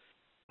problem,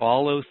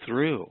 follow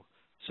through.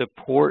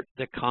 Support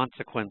the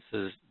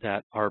consequences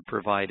that are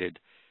provided.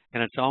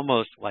 And it's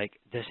almost like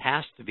this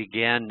has to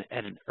begin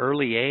at an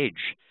early age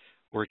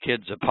where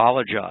kids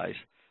apologize.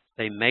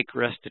 They make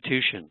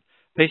restitution.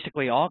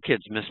 Basically, all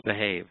kids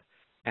misbehave.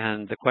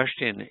 And the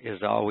question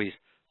is always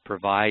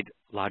provide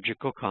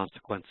logical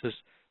consequences,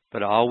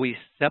 but always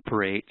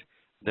separate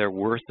their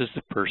worth as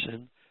a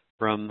person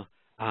from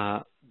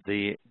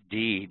the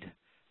deed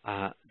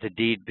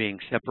being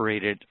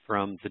separated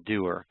from the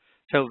doer.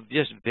 So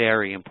just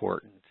very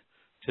important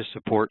to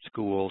support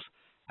schools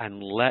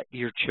and let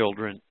your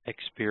children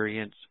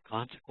experience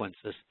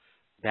consequences.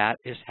 That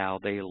is how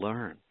they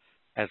learn,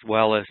 as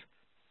well as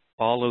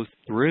follow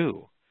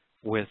through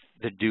with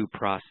the due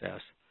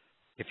process.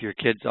 If your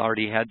kid's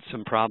already had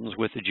some problems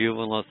with the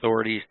juvenile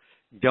authorities,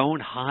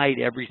 don't hide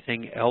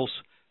everything else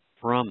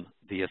from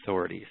the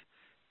authorities,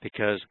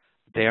 because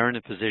they're in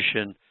a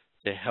position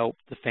to help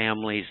the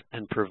families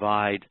and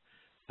provide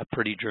a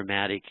pretty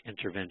dramatic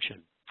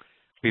intervention.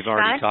 We've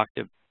already talked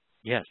to,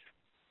 yes.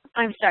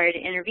 I'm sorry to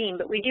intervene,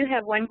 but we do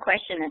have one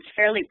question that's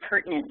fairly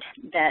pertinent.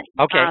 That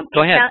okay,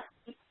 go ahead.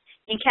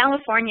 In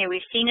California,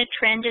 we've seen a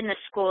trend in the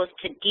schools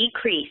to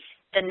decrease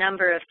the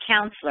number of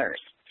counselors,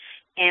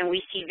 and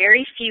we see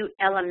very few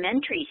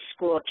elementary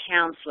school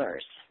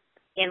counselors.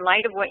 In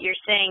light of what you're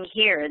saying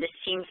here, this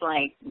seems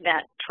like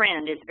that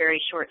trend is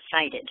very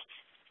short-sighted.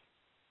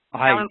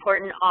 How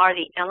important are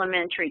the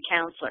elementary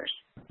counselors?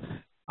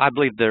 I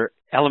believe their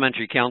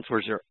elementary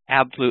counselors are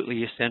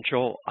absolutely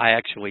essential. I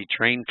actually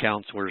train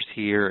counselors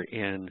here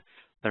in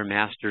their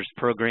master's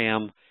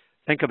program.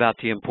 Think about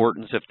the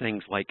importance of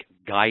things like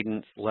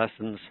guidance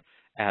lessons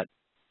at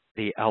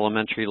the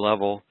elementary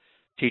level,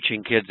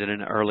 teaching kids at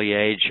an early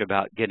age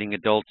about getting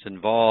adults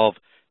involved,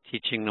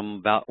 teaching them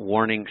about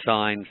warning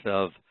signs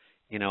of,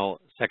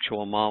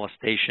 sexual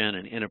molestation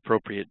and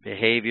inappropriate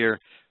behavior,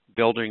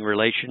 building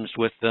relations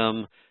with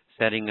them,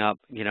 setting up,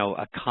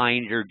 a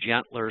kinder,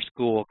 gentler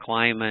school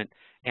climate,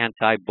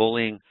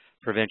 anti-bullying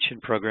prevention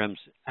programs.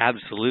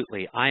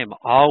 Absolutely. I am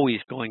always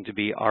going to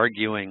be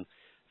arguing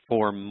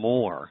for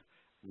more,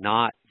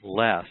 not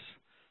less,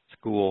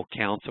 school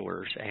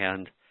counselors.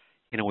 And,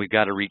 we've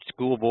got to reach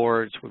school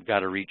boards, we've got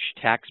to reach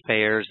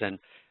taxpayers, and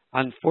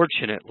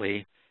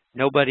unfortunately,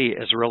 nobody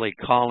is really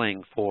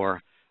calling for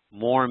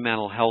more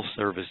mental health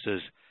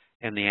services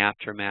in the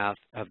aftermath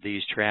of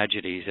these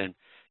tragedies. And,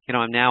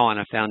 I'm now on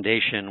a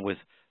foundation with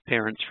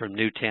parents from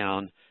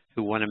Newtown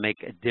who want to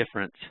make a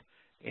difference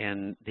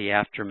in the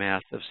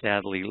aftermath of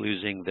sadly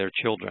losing their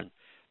children.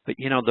 But,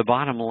 the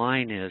bottom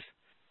line is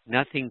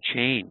nothing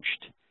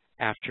changed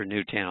after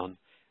Newtown,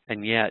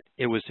 and yet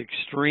it was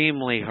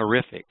extremely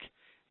horrific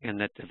in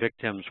that the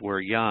victims were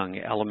young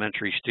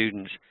elementary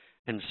students,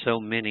 and so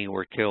many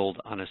were killed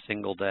on a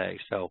single day.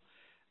 So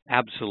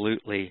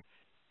absolutely,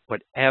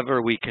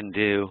 whatever we can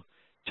do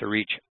to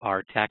reach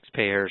our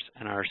taxpayers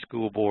and our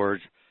school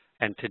boards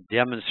and to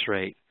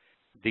demonstrate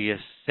the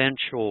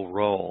essential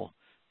role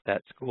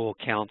that school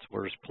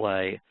counselors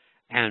play.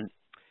 And,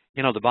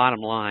 the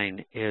bottom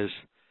line is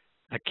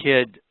a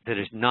kid that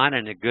is not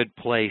in a good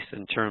place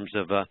in terms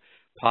of a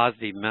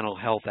positive mental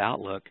health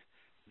outlook,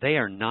 they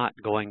are not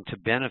going to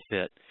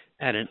benefit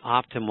at an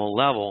optimal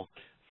level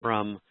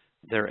from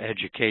their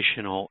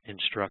educational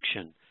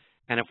instruction.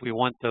 And if we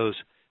want those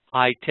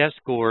high test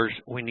scores,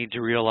 we need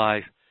to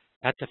realize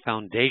at the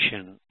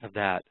foundation of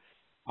that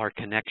are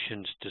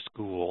connections to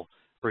school,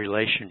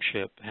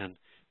 relationship, and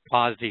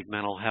positive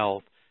mental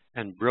health,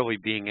 and really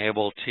being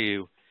able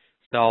to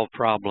solve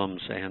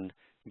problems and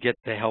get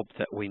the help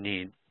that we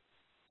need.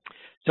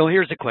 So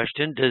here's a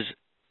question. Does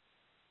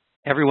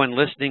everyone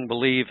listening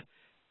believe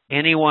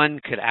anyone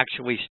could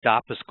actually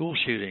stop a school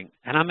shooting?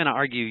 And I'm going to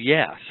argue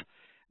yes.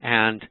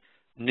 And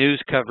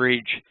news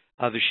coverage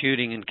of a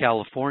shooting in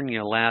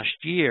California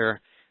last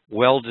year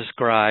well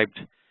described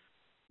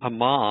a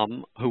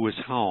mom who was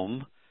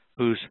home,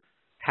 whose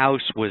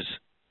house was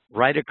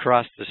right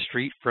across the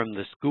street from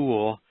the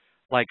school,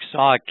 like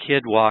saw a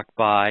kid walk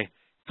by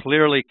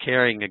clearly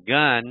carrying a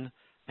gun,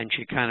 and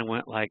she kind of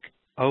went like,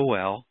 oh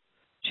well,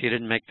 she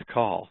didn't make the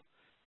call.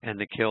 And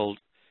the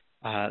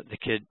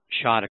kid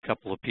shot a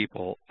couple of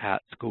people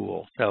at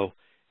school. So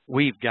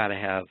we've got to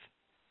have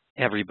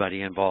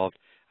everybody involved.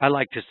 I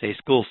like to say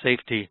school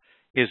safety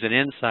is an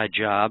inside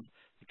job.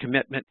 The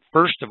commitment,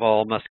 first of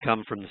all, must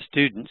come from the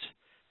students,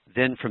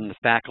 then from the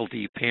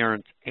faculty,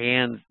 parents,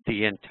 and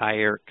the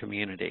entire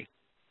community.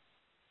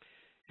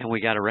 And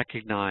we got to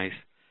recognize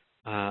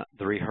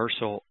the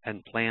rehearsal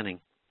and planning.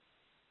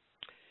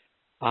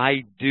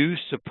 I do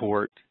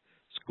support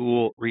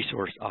school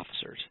resource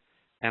officers,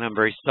 and I'm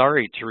very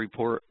sorry to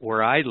report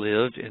where I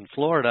live in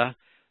Florida,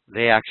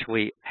 they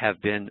actually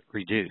have been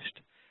reduced,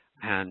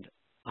 and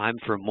I'm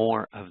for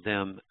more of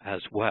them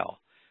as well.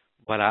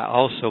 But I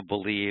also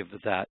believe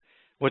that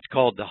what's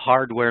called the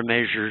hardware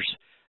measures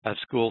of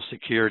school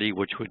security,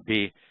 which would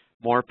be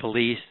more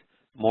police,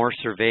 more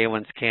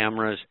surveillance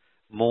cameras,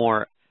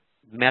 more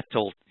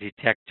metal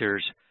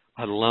detectors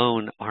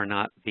alone are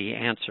not the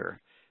answer.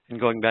 And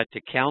going back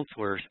to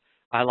counselors,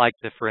 I like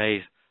the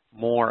phrase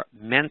more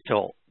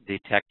mental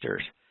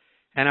detectors.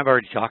 And I've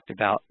already talked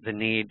about the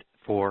need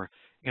for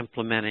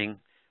implementing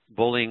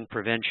bullying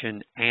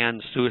prevention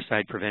and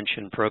suicide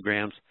prevention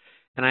programs.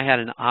 And I had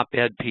an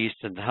op-ed piece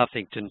in the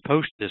Huffington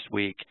Post this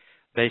week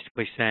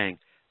basically saying,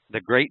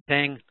 the great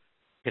thing,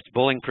 it's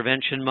Bullying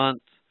Prevention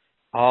Month.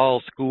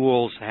 All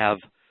schools have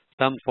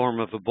some form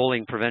of a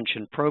bullying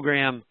prevention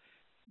program,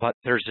 but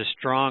there's a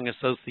strong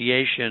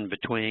association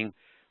between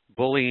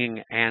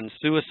bullying and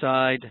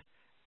suicide,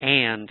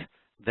 and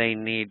they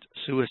need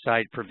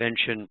suicide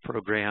prevention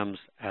programs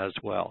as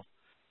well.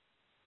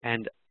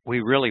 And we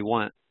really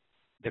want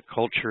the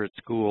culture at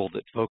school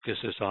that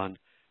focuses on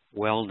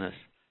wellness,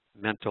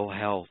 mental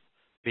health,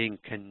 being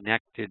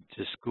connected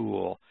to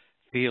school,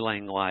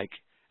 feeling like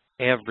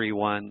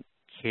everyone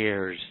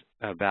cares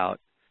about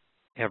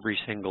every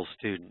single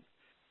student.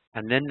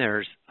 And then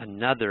there's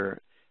another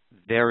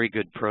very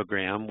good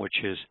program,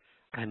 which is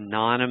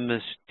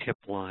anonymous tip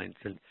lines.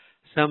 And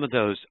some of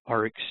those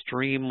are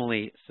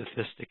extremely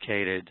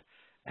sophisticated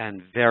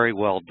and very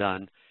well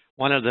done.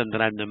 One of them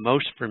that I'm the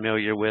most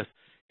familiar with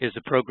is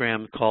a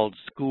program called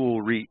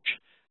School Reach.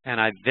 And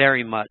I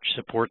very much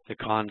support the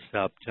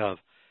concept of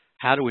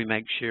how do we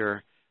make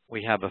sure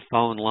we have a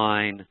phone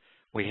line,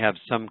 we have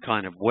some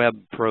kind of web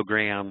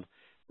program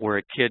where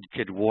a kid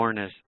could warn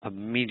us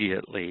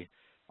immediately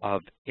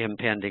of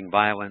impending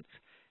violence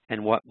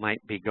and what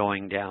might be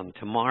going down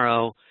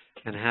tomorrow,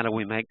 and how do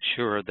we make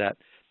sure that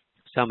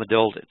some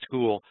adult at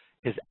school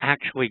is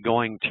actually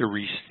going to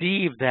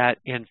receive that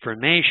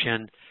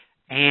information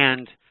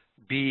and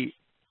be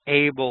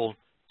able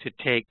to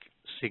take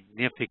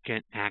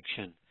significant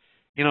action.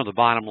 You know, the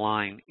bottom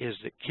line is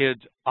that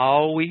kids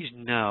always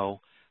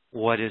know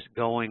what is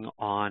going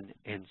on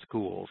in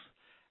schools,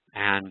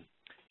 and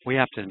we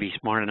have to be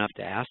smart enough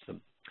to ask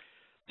them.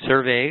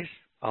 Surveys,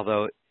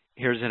 although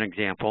here's an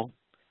example.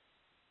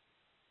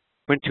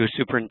 Went to a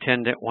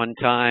superintendent one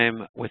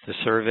time with a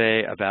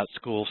survey about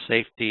school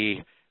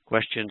safety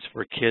questions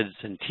for kids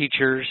and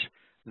teachers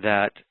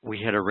that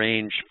we had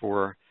arranged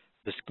for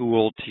the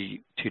school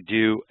to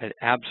do at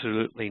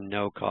absolutely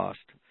no cost.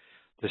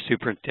 The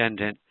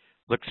superintendent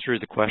looked through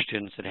the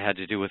questions that had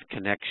to do with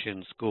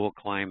connection, school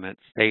climate,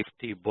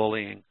 safety,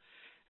 bullying,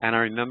 and I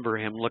remember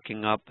him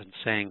looking up and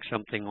saying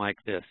something like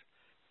this: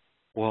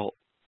 well,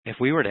 if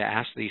we were to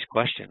ask these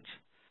questions,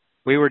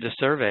 we were to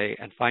survey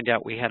and find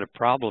out we had a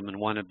problem in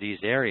one of these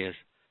areas,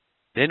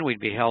 then we'd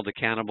be held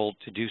accountable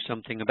to do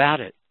something about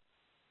it.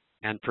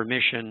 And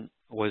permission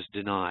was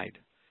denied.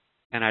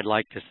 And I'd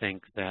like to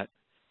think that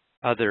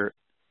other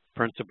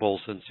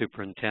principals and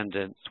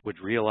superintendents would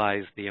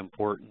realize the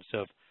importance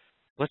of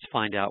let's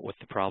find out what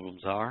the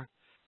problems are,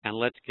 and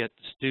let's get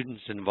the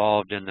students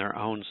involved in their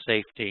own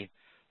safety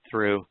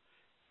through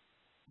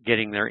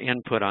getting their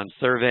input on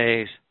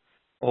surveys,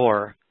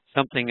 or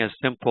something as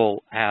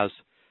simple as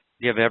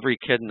give every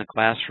kid in the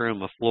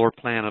classroom a floor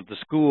plan of the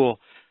school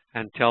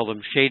and tell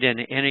them shade in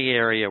any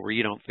area where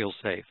you don't feel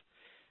safe.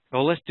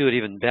 Well, let's do it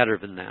even better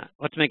than that.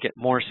 Let's make it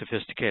more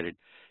sophisticated.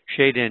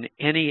 Shade in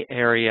any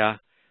area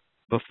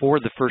before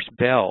the first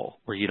bell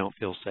where you don't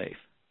feel safe.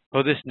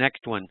 Oh, this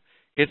next one,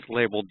 it's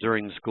labeled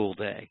during the school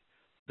day.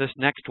 This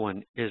next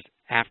one is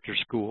after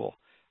school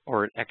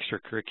or at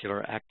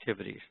extracurricular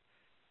activities.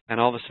 And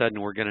all of a sudden,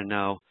 we're going to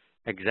know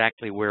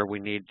exactly where we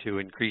need to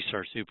increase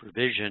our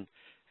supervision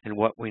and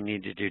what we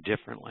need to do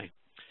differently.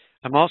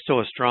 I'm also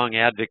a strong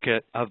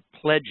advocate of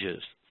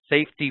pledges,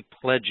 safety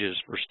pledges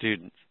for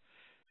students,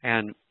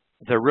 and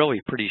they're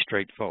really pretty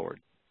straightforward.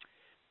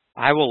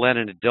 I will let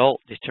an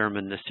adult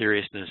determine the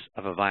seriousness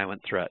of a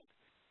violent threat.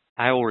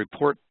 I will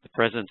report the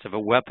presence of a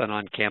weapon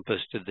on campus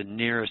to the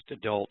nearest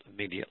adult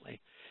immediately.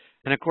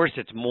 And of course,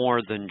 it's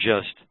more than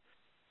just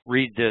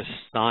read this,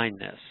 sign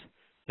this.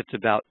 It's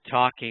about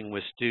talking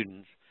with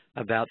students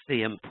about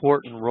the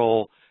important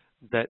role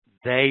that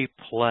they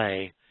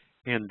play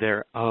in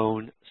their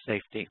own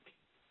safety.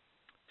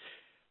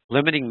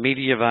 Limiting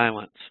media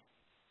violence.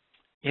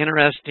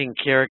 interesting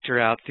character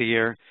out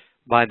there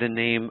by the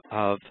name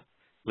of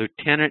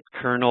Lieutenant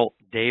Colonel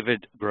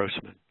David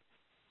Grossman.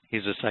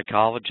 He's a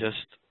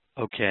psychologist,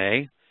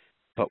 okay,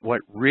 but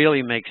what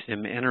really makes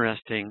him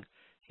interesting,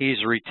 he's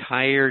a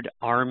retired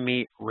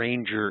Army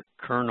Ranger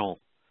Colonel.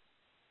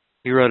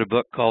 He wrote a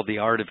book called The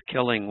Art of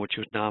Killing, which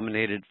was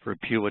nominated for a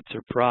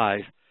Pulitzer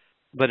Prize,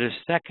 but his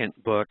second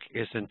book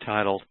is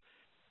entitled,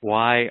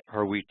 Why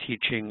Are We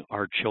Teaching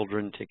Our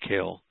Children to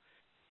Kill?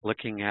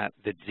 Looking at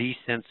the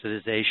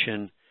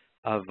desensitization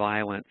of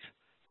violence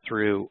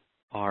through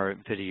our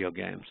video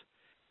games.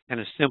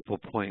 And a simple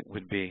point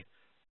would be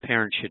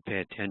parents should pay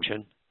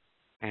attention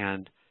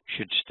and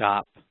should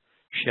stop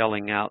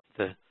shelling out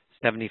the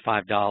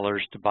 $75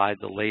 to buy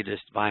the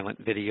latest violent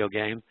video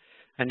game.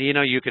 And you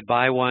know, you could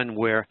buy one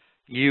where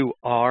you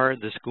are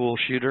the school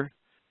shooter.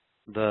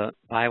 The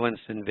violence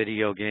in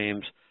video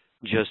games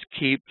just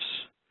keeps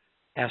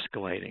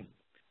escalating.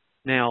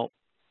 Now,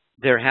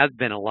 there has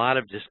been a lot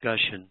of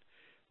discussion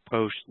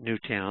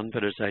post-Newtown,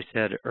 but as I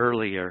said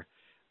earlier,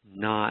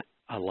 not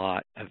a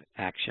lot of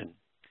action.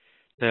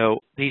 So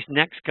these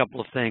next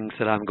couple of things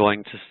that I'm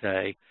going to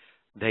say,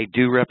 they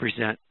do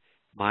represent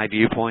my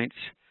viewpoints,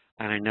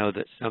 and I know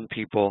that some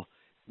people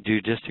do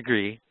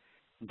disagree,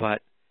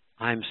 but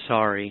I'm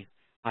sorry,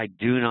 I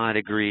do not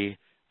agree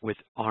with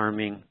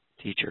arming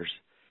teachers.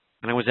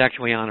 And I was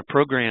actually on a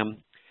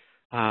program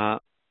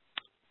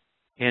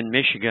in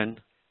Michigan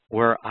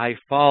where I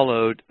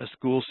followed a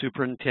school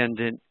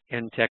superintendent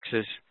in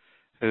Texas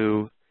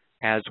who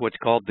has what's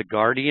called the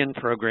Guardian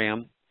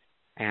program,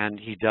 and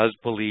he does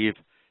believe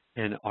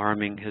in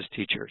arming his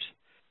teachers.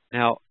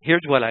 Now,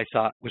 here's what I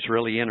thought was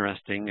really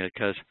interesting,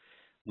 because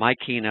my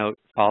keynote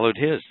followed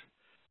his,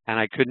 and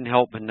I couldn't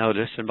help but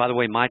notice, and by the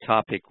way, my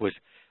topic was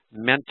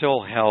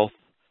mental health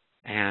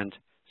and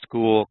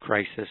school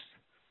crisis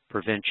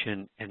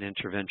prevention and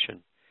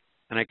intervention.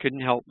 And I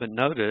couldn't help but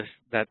notice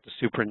that the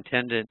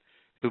superintendent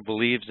who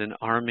believes in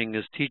arming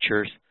his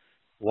teachers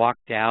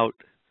walked out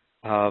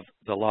of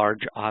the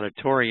large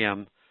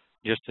auditorium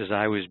just as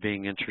I was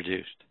being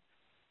introduced.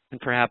 And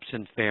perhaps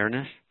in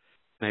fairness,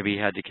 maybe he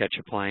had to catch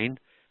a plane,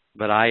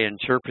 but I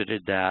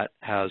interpreted that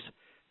as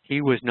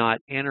he was not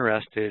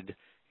interested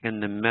in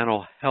the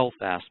mental health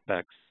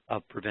aspects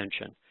of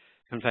prevention.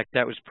 In fact,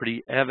 that was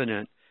pretty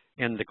evident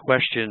in the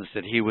questions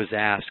that he was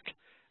asked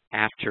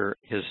after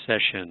his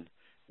session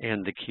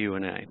in the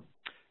Q&A.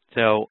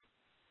 So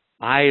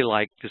I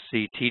like to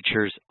see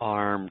teachers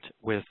armed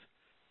with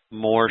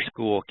more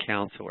school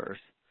counselors,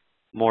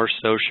 more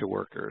social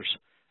workers,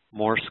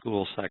 more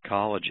school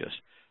psychologists,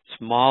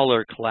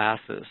 smaller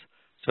classes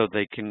so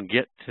they can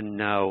get to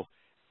know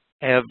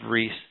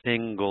every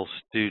single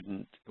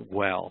student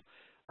well.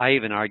 I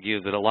even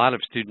argue that a lot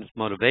of students'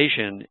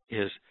 motivation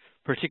is,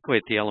 particularly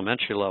at the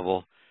elementary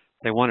level,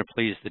 they want to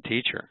please the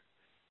teacher,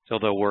 so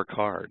they'll work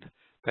hard,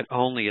 but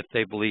only if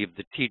they believe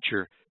the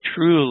teacher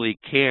truly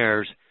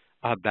cares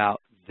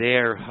about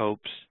their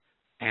hopes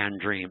and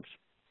dreams.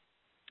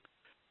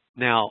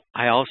 Now,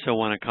 I also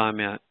want to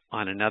comment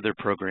on another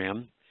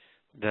program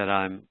that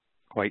I'm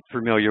quite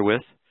familiar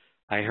with.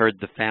 I heard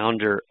the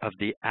founder of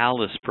the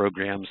ALICE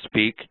program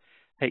speak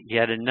at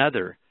yet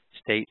another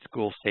state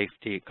school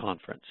safety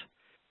conference.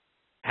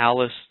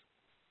 ALICE,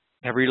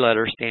 every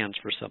letter stands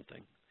for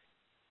something.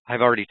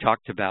 I've already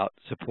talked about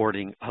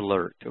supporting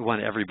alert. I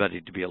want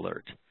everybody to be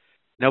alert.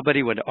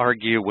 Nobody would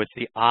argue with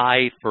the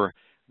I for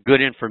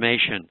good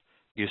information.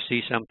 You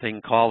see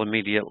something, call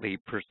immediately.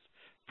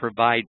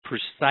 Provide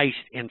precise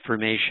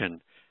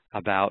information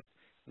about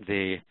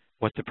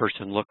what the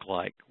person looked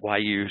like, why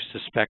you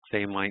suspect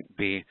they might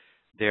be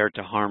there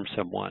to harm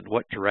someone,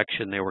 what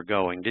direction they were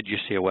going, did you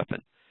see a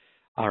weapon?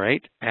 All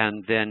right,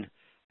 and then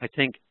I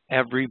think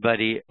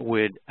everybody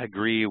would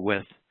agree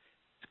with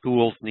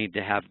schools need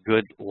to have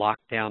good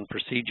lockdown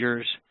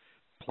procedures,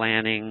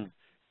 planning,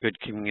 good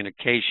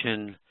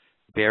communication,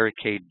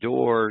 barricade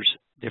doors,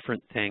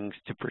 different things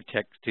to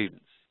protect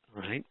students,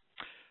 all right?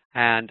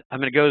 And I'm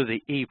going to go to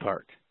the E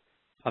part,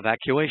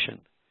 evacuation.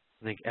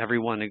 I think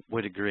everyone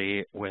would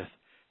agree with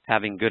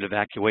having good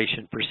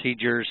evacuation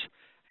procedures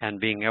and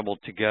being able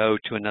to go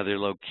to another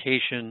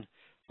location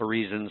for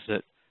reasons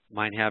that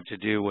might have to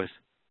do with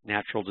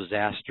natural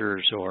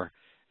disasters or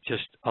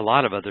just a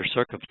lot of other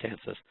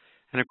circumstances.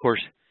 And of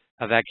course,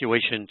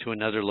 evacuation to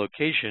another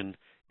location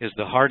is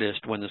the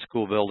hardest when the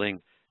school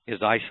building is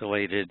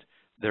isolated.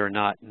 There are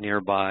not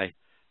nearby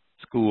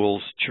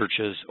schools,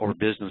 churches, or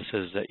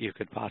businesses that you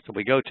could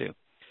possibly go to.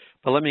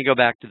 But let me go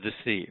back to the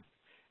C.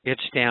 It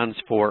stands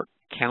for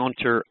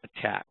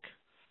counterattack,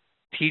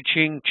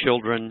 teaching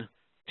children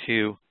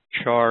to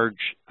charge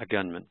a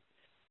gunman.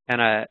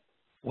 And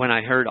when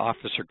I heard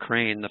Officer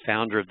Crane, the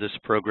founder of this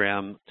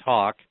program,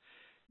 talk,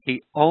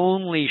 he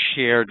only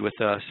shared with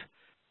us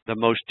the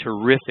most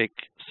terrific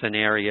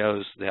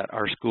scenarios that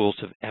our schools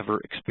have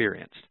ever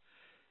experienced.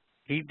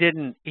 He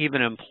didn't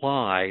even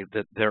imply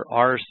that there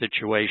are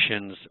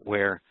situations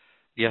where,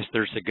 yes,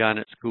 there's a gun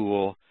at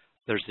school,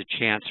 there's a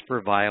chance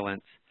for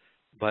violence,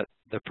 but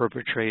the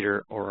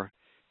perpetrator or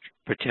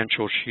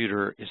potential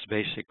shooter is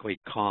basically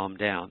calmed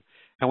down.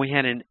 And we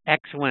had an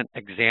excellent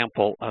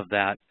example of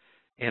that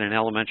in an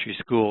elementary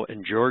school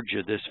in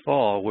Georgia this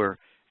fall, where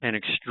an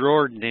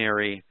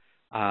extraordinary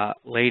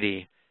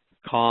lady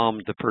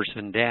calmed the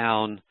person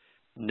down.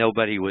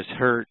 Nobody was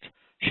hurt.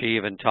 She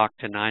even talked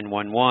to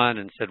 911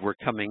 and said, "We're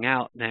coming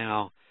out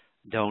now.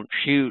 Don't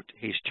shoot.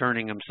 He's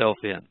turning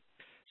himself in."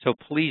 So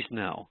please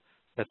know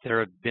that there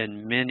have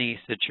been many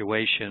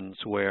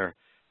situations where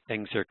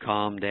things are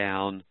calmed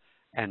down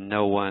and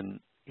no one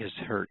is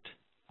hurt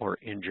or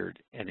injured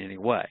in any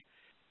way.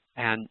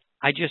 And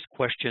I just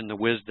question the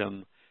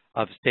wisdom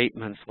of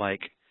statements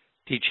like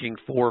teaching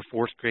 4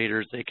 fourth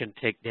graders they can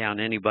take down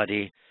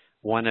anybody,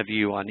 one of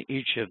you on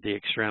each of the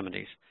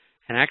extremities.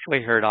 And I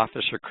actually heard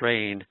Officer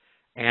Crane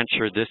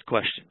answer this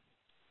question.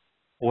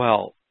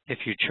 Well,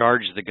 if you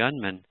charge the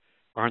gunman,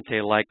 aren't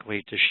they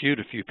likely to shoot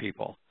a few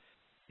people?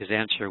 His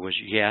answer was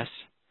yes,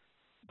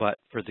 but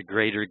for the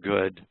greater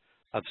good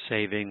of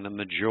saving the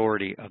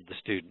majority of the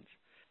students.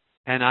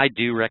 And I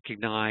do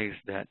recognize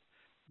that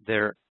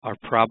there are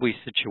probably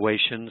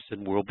situations,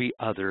 and will be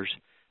others,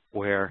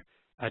 where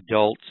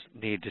adults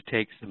need to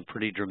take some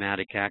pretty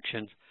dramatic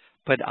actions.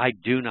 But I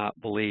do not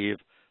believe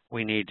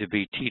we need to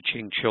be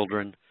teaching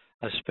children,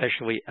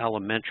 especially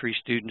elementary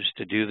students,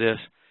 to do this.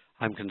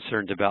 I'm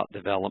concerned about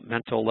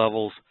developmental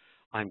levels.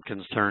 I'm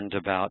concerned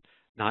about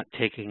not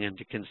taking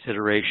into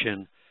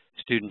consideration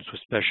students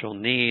with special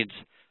needs.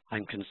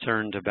 I'm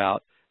concerned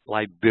about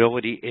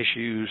liability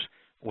issues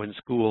when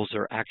schools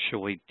are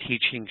actually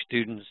teaching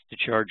students to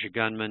charge a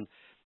gunman.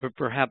 But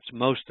perhaps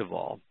most of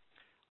all,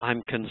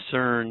 I'm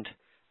concerned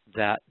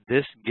that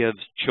this gives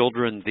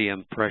children the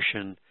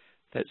impression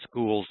that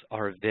schools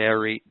are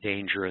very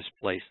dangerous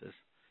places.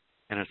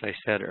 And as I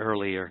said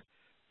earlier,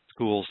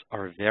 schools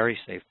are very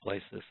safe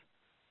places.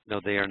 No,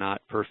 they are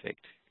not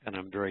perfect, and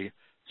I'm very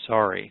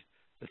sorry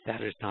that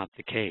that is not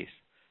the case.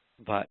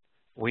 But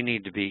we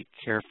need to be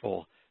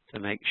careful to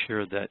make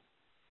sure that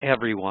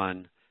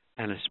everyone,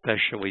 and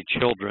especially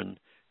children,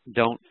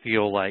 don't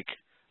feel like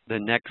the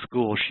next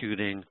school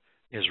shooting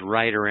is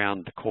right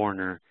around the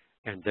corner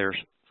in their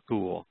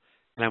school.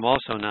 And I'm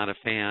also not a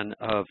fan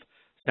of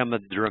some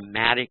of the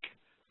dramatic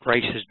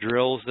crisis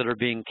drills that are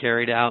being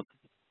carried out.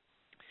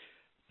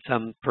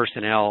 Some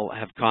personnel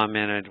have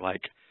commented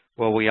like,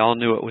 well, we all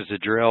knew it was a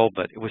drill,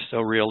 but it was so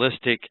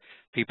realistic.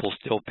 People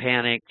still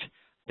panicked.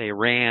 They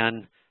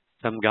ran.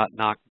 Some got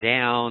knocked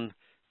down.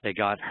 They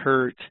got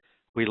hurt.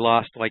 We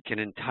lost like an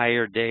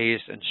entire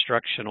day's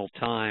instructional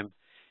time.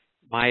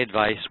 My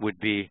advice would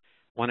be,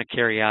 want to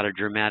carry out a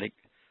dramatic,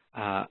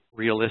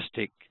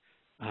 realistic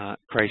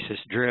crisis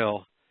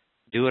drill,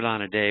 do it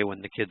on a day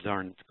when the kids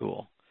aren't in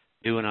school.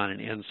 Do it on an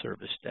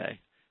in-service day.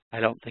 I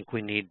don't think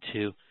we need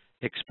to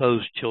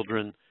expose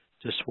children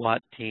to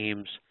SWAT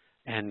teams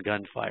and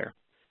gunfire.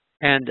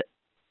 And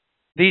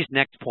these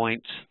next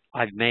points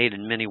I've made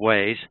in many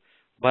ways,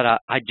 but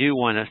I do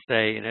want to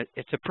say, and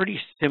it's a pretty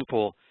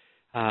simple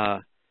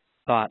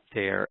thought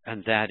there,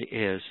 and that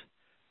is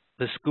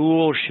the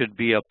school should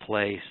be a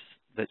place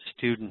that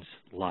students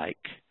like,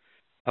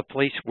 a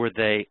place where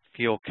they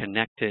feel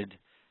connected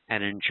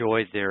and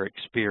enjoy their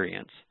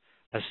experience.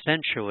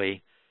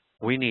 Essentially,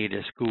 we need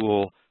a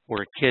school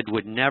where a kid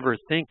would never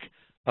think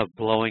of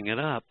blowing it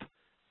up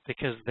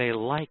because they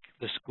like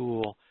the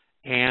school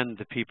and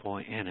the people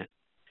in it.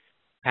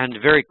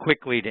 And very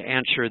quickly, to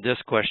answer this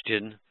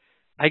question,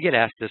 I get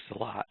asked this a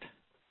lot.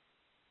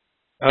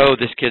 Oh,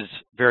 this kid's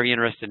very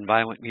interested in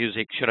violent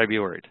music. Should I be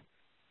worried?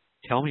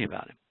 Tell me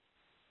about him.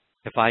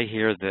 If I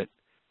hear that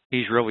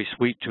he's really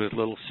sweet to his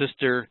little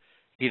sister,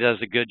 he does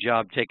a good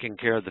job taking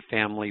care of the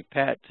family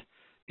pet,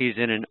 he's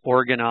in an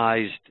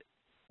organized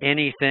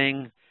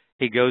anything,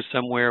 he goes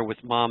somewhere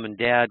with mom and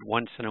dad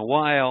once in a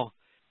while,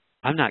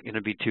 I'm not going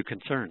to be too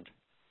concerned.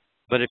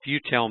 But if you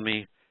tell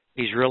me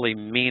he's really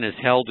mean as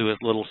hell to his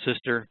little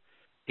sister,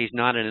 he's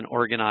not in an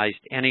organized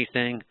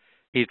anything,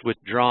 he's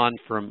withdrawn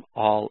from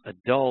all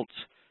adults,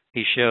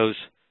 he shows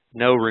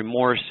no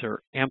remorse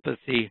or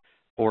empathy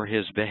for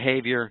his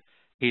behavior,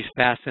 he's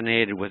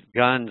fascinated with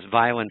guns,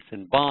 violence,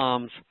 and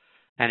bombs,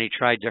 and he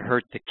tried to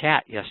hurt the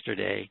cat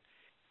yesterday,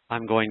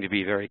 I'm going to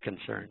be very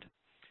concerned.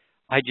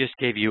 I just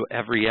gave you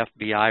every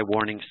FBI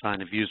warning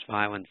sign of youth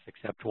violence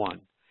except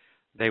one.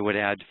 They would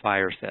add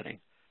fire setting.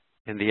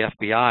 And the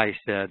FBI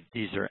said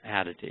these are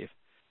additive.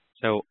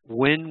 So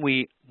when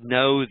we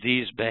know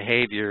these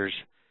behaviors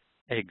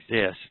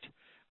exist,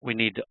 we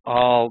need to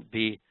all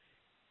be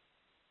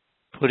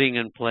putting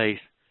in place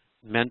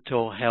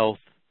mental health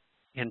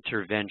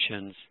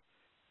interventions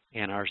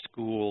in our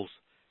schools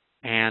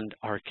and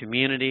our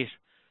communities.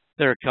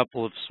 There are a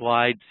couple of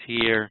slides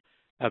here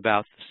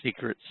about the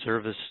Secret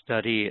Service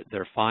study,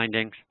 their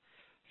findings.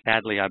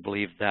 Sadly, I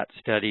believe that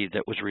study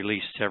that was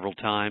released several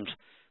times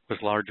was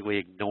largely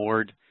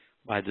ignored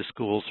by the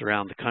schools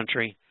around the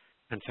country.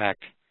 In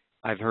fact,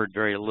 I've heard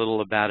very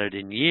little about it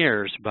in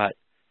years, but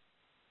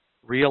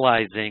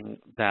realizing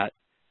that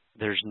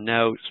there's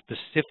no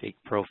specific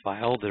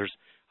profile, there's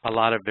a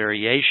lot of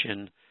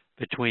variation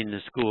between the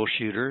school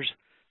shooters,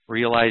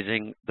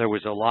 realizing there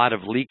was a lot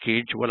of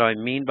leakage. What do I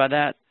mean by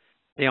that?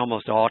 they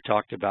almost all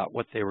talked about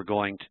what they were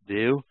going to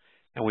do,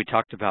 and we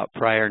talked about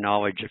prior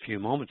knowledge a few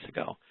moments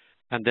ago.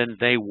 And then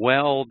they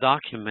well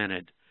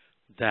documented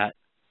that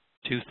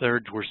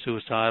 2/3 were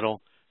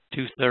suicidal,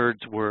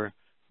 2/3 were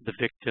the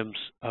victims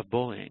of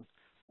bullying.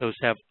 Those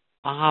have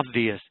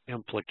obvious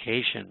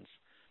implications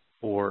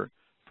for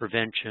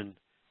prevention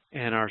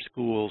in our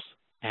schools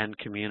and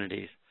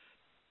communities.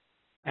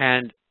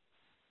 And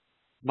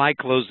my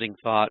closing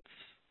thoughts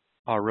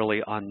are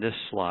really on this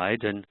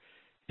slide. And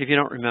if you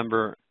don't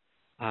remember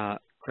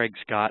Craig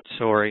Scott,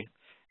 sorry,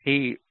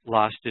 he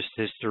lost his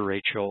sister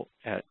Rachel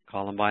at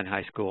Columbine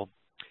High School.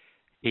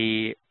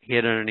 He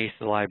hid underneath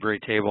the library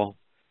table.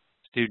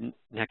 Student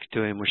next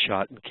to him was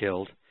shot and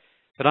killed.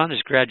 But on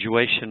his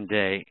graduation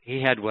day,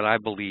 he had what I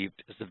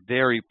believed is a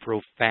very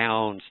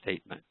profound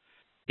statement.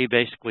 He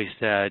basically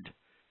said,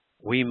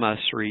 we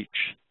must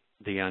reach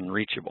the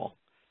unreachable.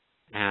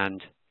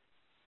 And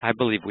I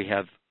believe we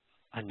have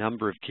a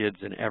number of kids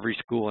in every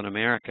school in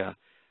America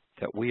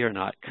that we are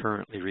not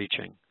currently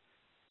reaching.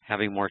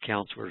 Having more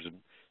counselors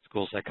and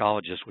school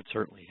psychologists would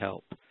certainly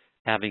help.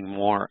 Having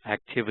more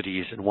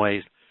activities and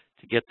ways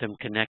to get them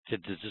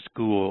connected to the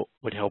school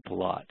would help a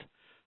lot.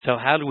 So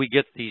how do we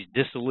get these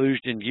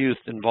disillusioned youth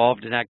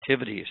involved in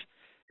activities,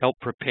 help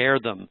prepare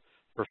them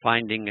for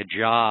finding a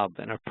job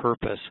and a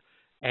purpose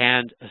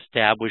and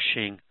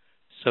establishing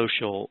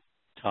social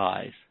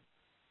ties?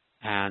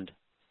 And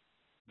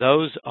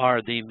those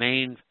are the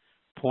main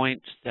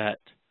points that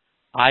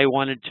I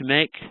wanted to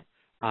make.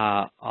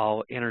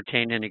 I'll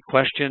entertain any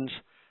questions.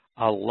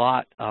 A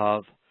lot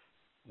of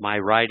my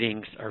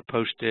writings are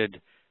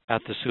posted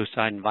at the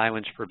Suicide and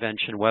Violence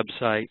Prevention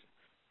website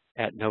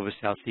at Nova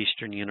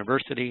Southeastern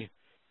University.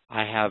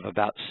 I have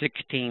about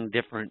 16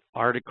 different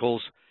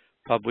articles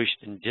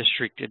published in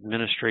District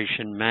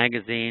Administration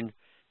Magazine.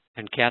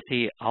 And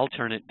Kathy, I'll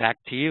turn it back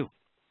to you.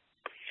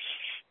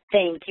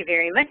 Thank you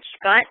very much,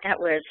 Scott. That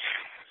was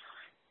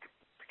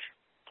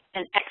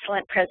an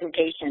excellent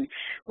presentation.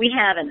 We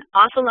have an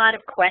awful lot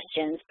of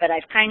questions, but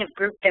I've kind of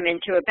grouped them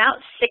into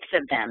about 6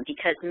 of them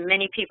because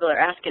many people are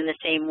asking the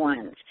same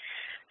ones.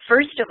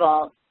 First of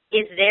all,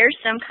 is there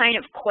some kind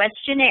of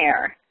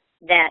questionnaire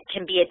that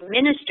can be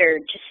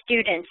administered to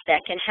students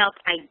that can help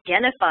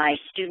identify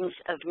students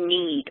of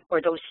need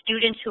or those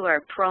students who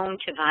are prone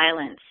to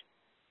violence?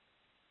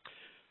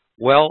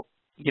 Well,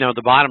 you know,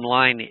 the bottom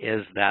line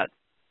is that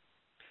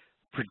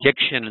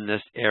prediction in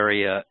this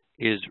area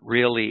is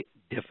really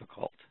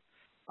difficult.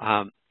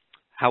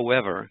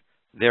 However,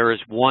 there is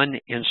one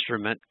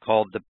instrument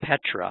called the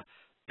PETRA,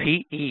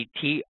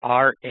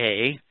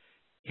 P-E-T-R-A.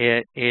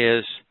 It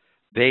is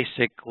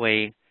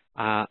basically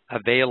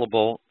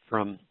available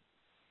from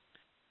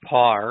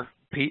PAR,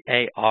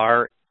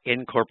 P-A-R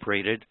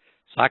Incorporated,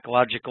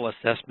 Psychological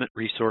Assessment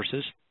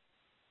Resources.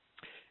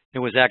 It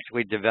was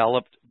actually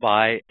developed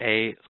by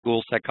a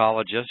school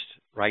psychologist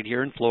right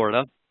here in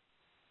Florida,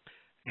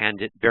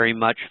 and it very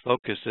much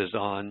focuses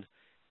on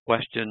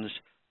questions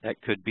that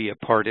could be a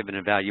part of an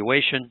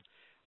evaluation.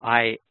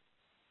 I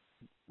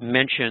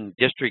mentioned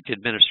district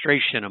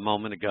administration a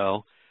moment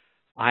ago.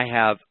 I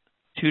have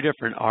 2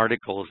 different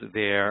articles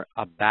there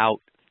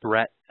about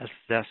threat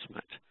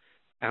assessment.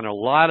 And a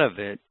lot of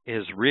it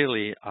is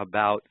really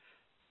about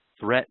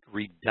threat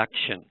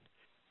reduction.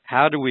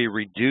 How do we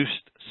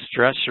reduce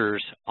stressors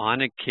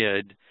on a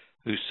kid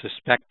who's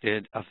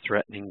suspected of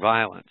threatening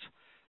violence?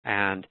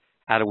 And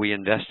how do we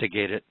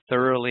investigate it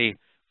thoroughly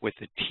with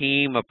a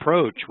team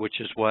approach,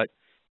 which is what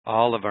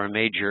all of our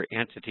major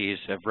entities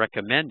have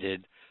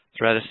recommended.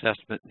 Threat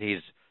assessment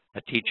needs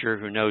a teacher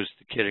who knows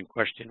the kid in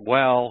question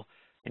well.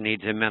 It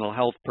needs a mental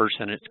health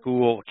person at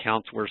school, a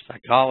counselor,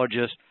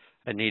 psychologist.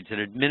 It needs an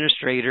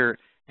administrator,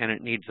 and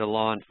it needs a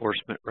law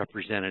enforcement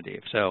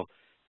representative. So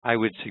I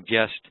would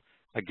suggest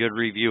a good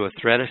review of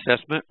threat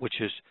assessment,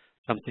 which is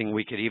something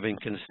we could even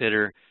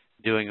consider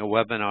doing a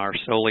webinar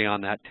solely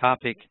on that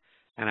topic.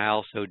 And I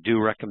also do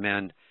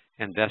recommend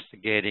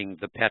investigating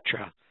the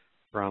PETRA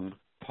from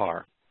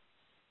PAR.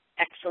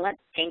 Excellent.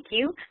 Thank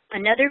you.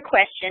 Another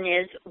question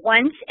is,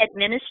 once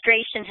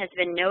administration has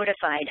been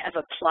notified of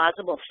a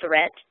plausible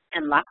threat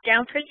and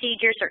lockdown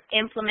procedures are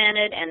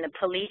implemented and the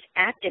police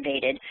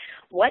activated,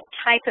 what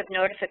type of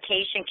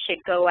notification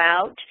should go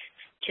out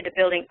to the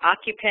building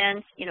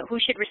occupants? You know, who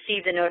should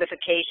receive the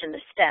notification?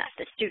 The staff,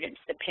 the students,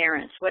 the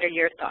parents? What are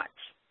your thoughts?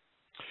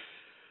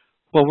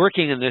 Well,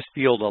 working in this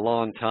field a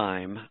long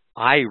time,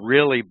 I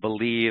really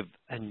believe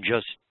in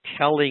just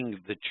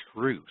telling the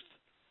truth.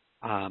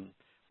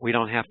 We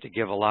don't have to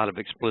give a lot of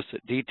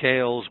explicit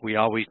details. We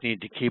always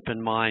need to keep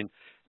in mind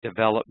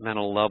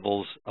developmental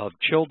levels of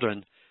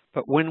children.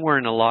 But when we're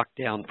in a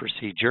lockdown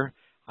procedure,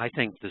 I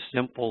think the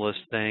simplest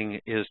thing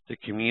is to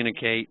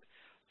communicate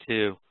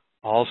to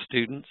all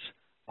students,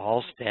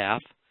 all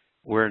staff.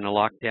 We're in a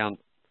lockdown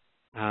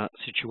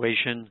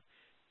situation.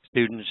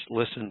 Students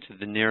listen to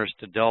the nearest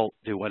adult,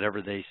 do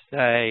whatever they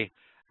say,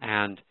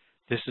 and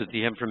this is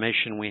the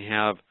information we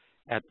have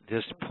at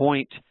this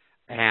point,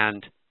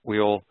 and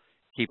we'll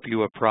keep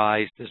you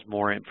apprised as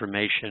more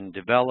information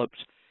develops.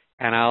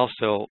 And I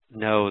also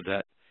know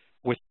that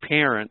with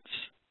parents,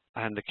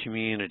 and the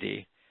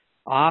community,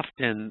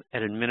 often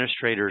an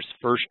administrator's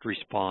first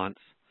response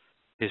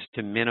is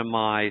to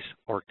minimize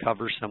or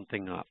cover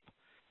something up.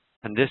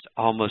 And this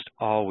almost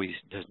always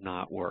does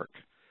not work.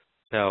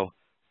 So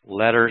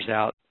letters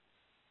out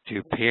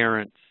to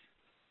parents,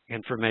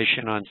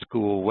 information on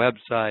school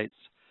websites,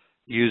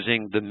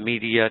 using the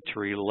media to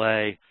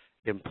relay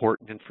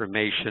important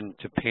information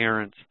to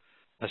parents,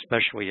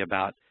 especially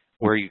about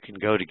where you can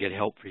go to get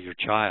help for your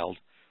child.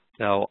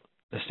 So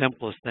the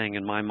simplest thing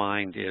in my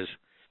mind is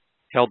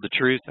tell the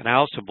truth. And I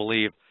also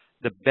believe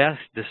the best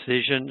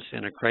decisions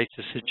in a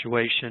crisis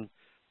situation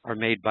are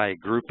made by a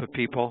group of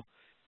people.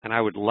 And I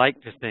would like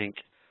to think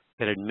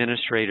that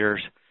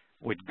administrators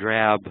would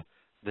grab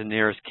the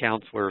nearest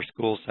counselor or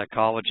school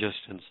psychologist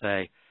and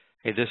say,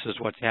 hey, this is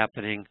what's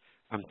happening.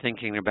 I'm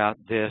thinking about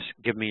this.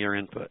 Give me your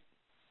input.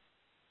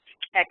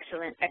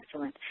 Excellent,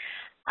 excellent.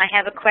 I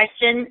have a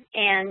question,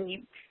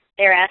 and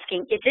they're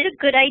asking, is it a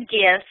good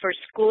idea for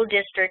school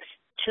districts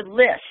to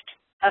list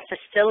a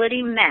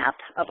facility map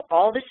of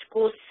all the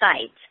school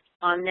sites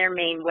on their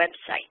main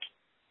website?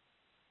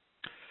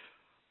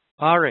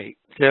 All right.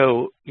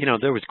 So,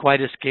 there was quite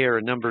a scare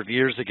a number of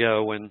years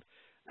ago when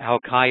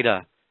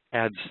Al-Qaeda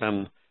had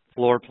some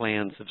floor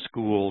plans of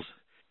schools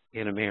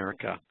in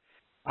America.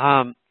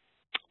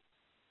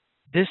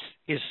 This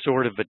is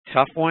sort of a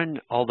tough one,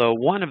 although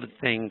one of the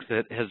things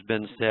that has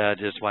been said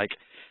is like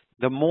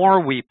the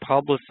more we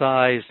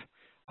publicize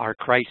our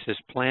crisis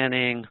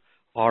planning,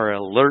 our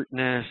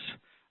alertness,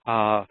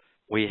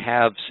 we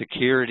have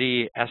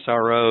security,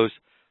 SROs,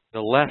 the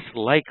less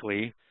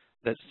likely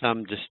that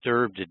some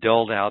disturbed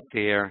adult out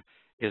there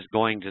is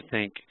going to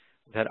think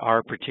that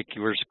our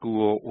particular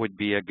school would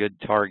be a good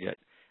target.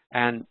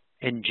 And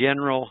in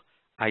general,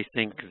 I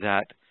think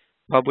that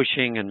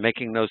publishing and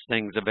making those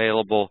things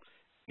available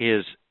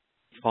is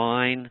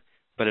fine,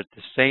 but at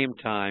the same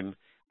time,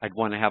 I'd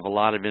want to have a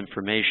lot of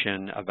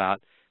information about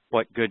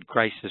what good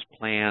crisis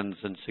plans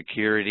and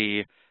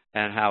security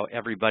and how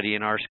everybody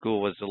in our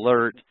school is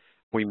alert.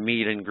 We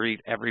meet and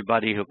greet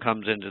everybody who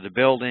comes into the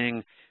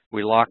building.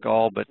 We lock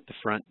all but the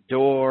front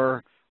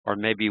door, or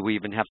maybe we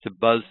even have to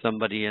buzz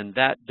somebody in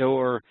that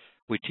door.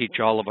 We teach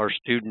all of our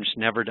students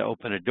never to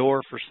open a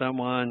door for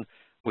someone.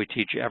 We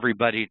teach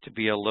everybody to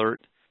be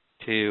alert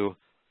to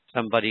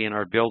somebody in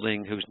our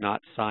building who's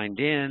not signed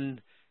in.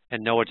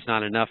 And no, it's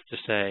not enough to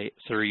say,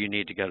 sir, you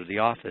need to go to the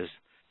office.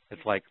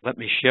 It's like, let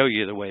me show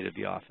you the way to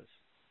the office.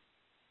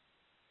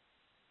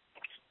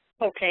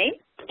 Okay.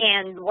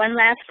 And one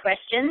last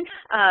question.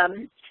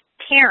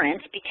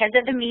 Parents, because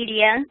of the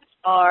media,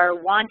 are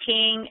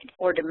wanting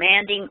or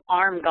demanding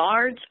armed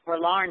guards or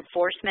law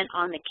enforcement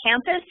on the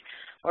campus,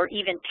 or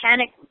even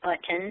panic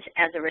buttons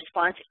as a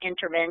response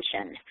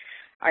intervention.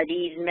 Are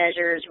these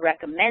measures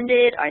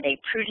recommended? Are they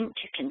prudent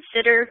to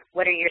consider?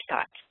 What are your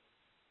thoughts?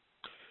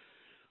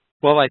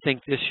 Well, I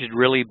think this should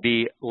really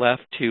be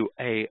left to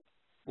a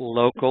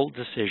local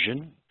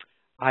decision.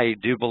 I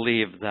do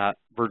believe that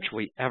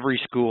virtually every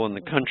school in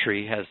the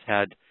country has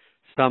had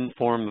some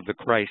form of a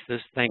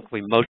crisis.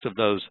 Thankfully, most of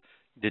those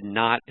did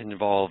not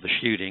involve a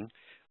shooting,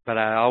 but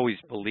I always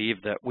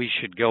believe that we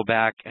should go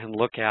back and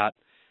look at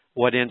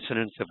what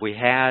incidents have we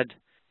had,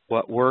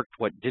 what worked,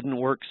 what didn't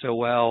work so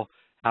well,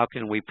 how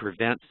can we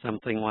prevent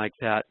something like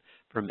that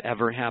from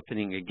ever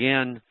happening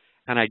again.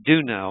 And I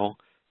do know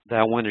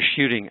that when a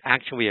shooting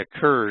actually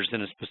occurs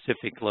in a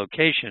specific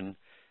location,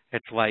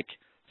 it's like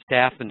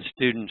staff and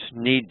students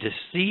need to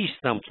see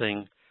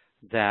something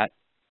that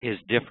is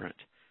different,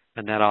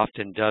 and that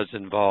often does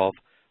involve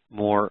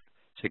more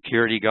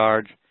security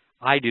guards.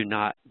 I do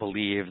not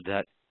believe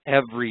that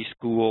every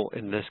school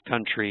in this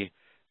country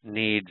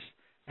needs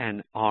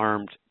an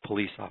armed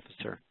police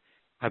officer.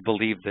 I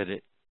believe that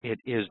it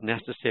is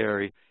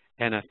necessary,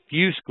 and a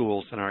few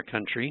schools in our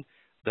country,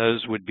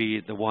 those would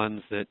be the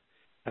ones that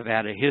have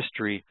had a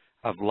history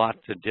of lots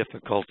of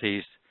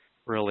difficulties,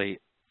 really,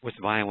 with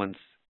violence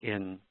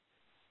in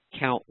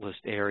countless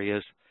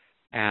areas.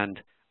 And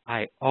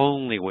I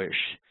only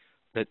wish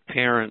that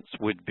parents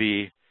would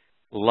be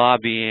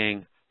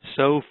lobbying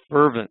so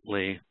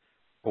fervently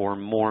for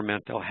more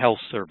mental health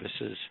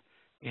services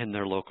in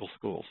their local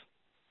schools.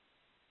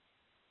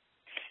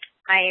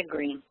 I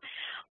agree.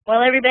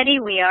 Well, everybody,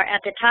 we are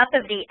at the top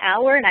of the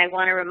hour, and I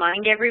want to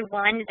remind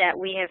everyone that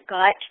we have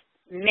got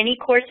many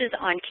courses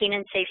on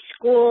Keenan Safe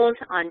Schools,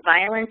 on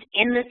violence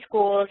in the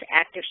schools,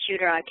 active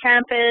shooter on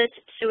campus,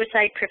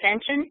 suicide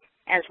prevention,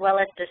 as well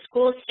as the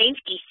School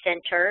Safety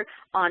Center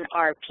on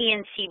our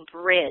PNC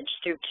bridge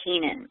through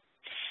Keenan.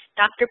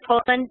 Dr.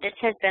 Poland, this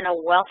has been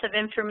a wealth of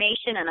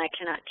information, and I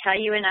cannot tell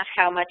you enough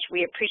how much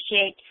we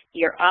appreciate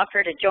your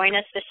offer to join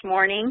us this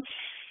morning.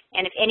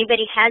 And if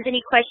anybody has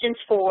any questions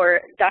for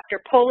Dr.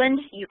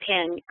 Poland, you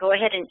can go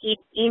ahead and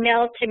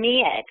email to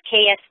me at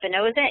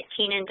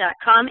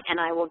kspinoza@keenan.com, and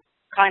I will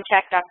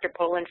contact Dr.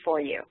 Poland for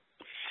you.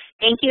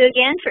 Thank you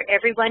again for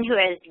everyone who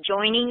is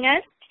joining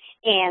us,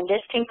 and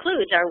this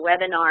concludes our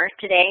webinar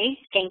today.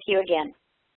 Thank you again.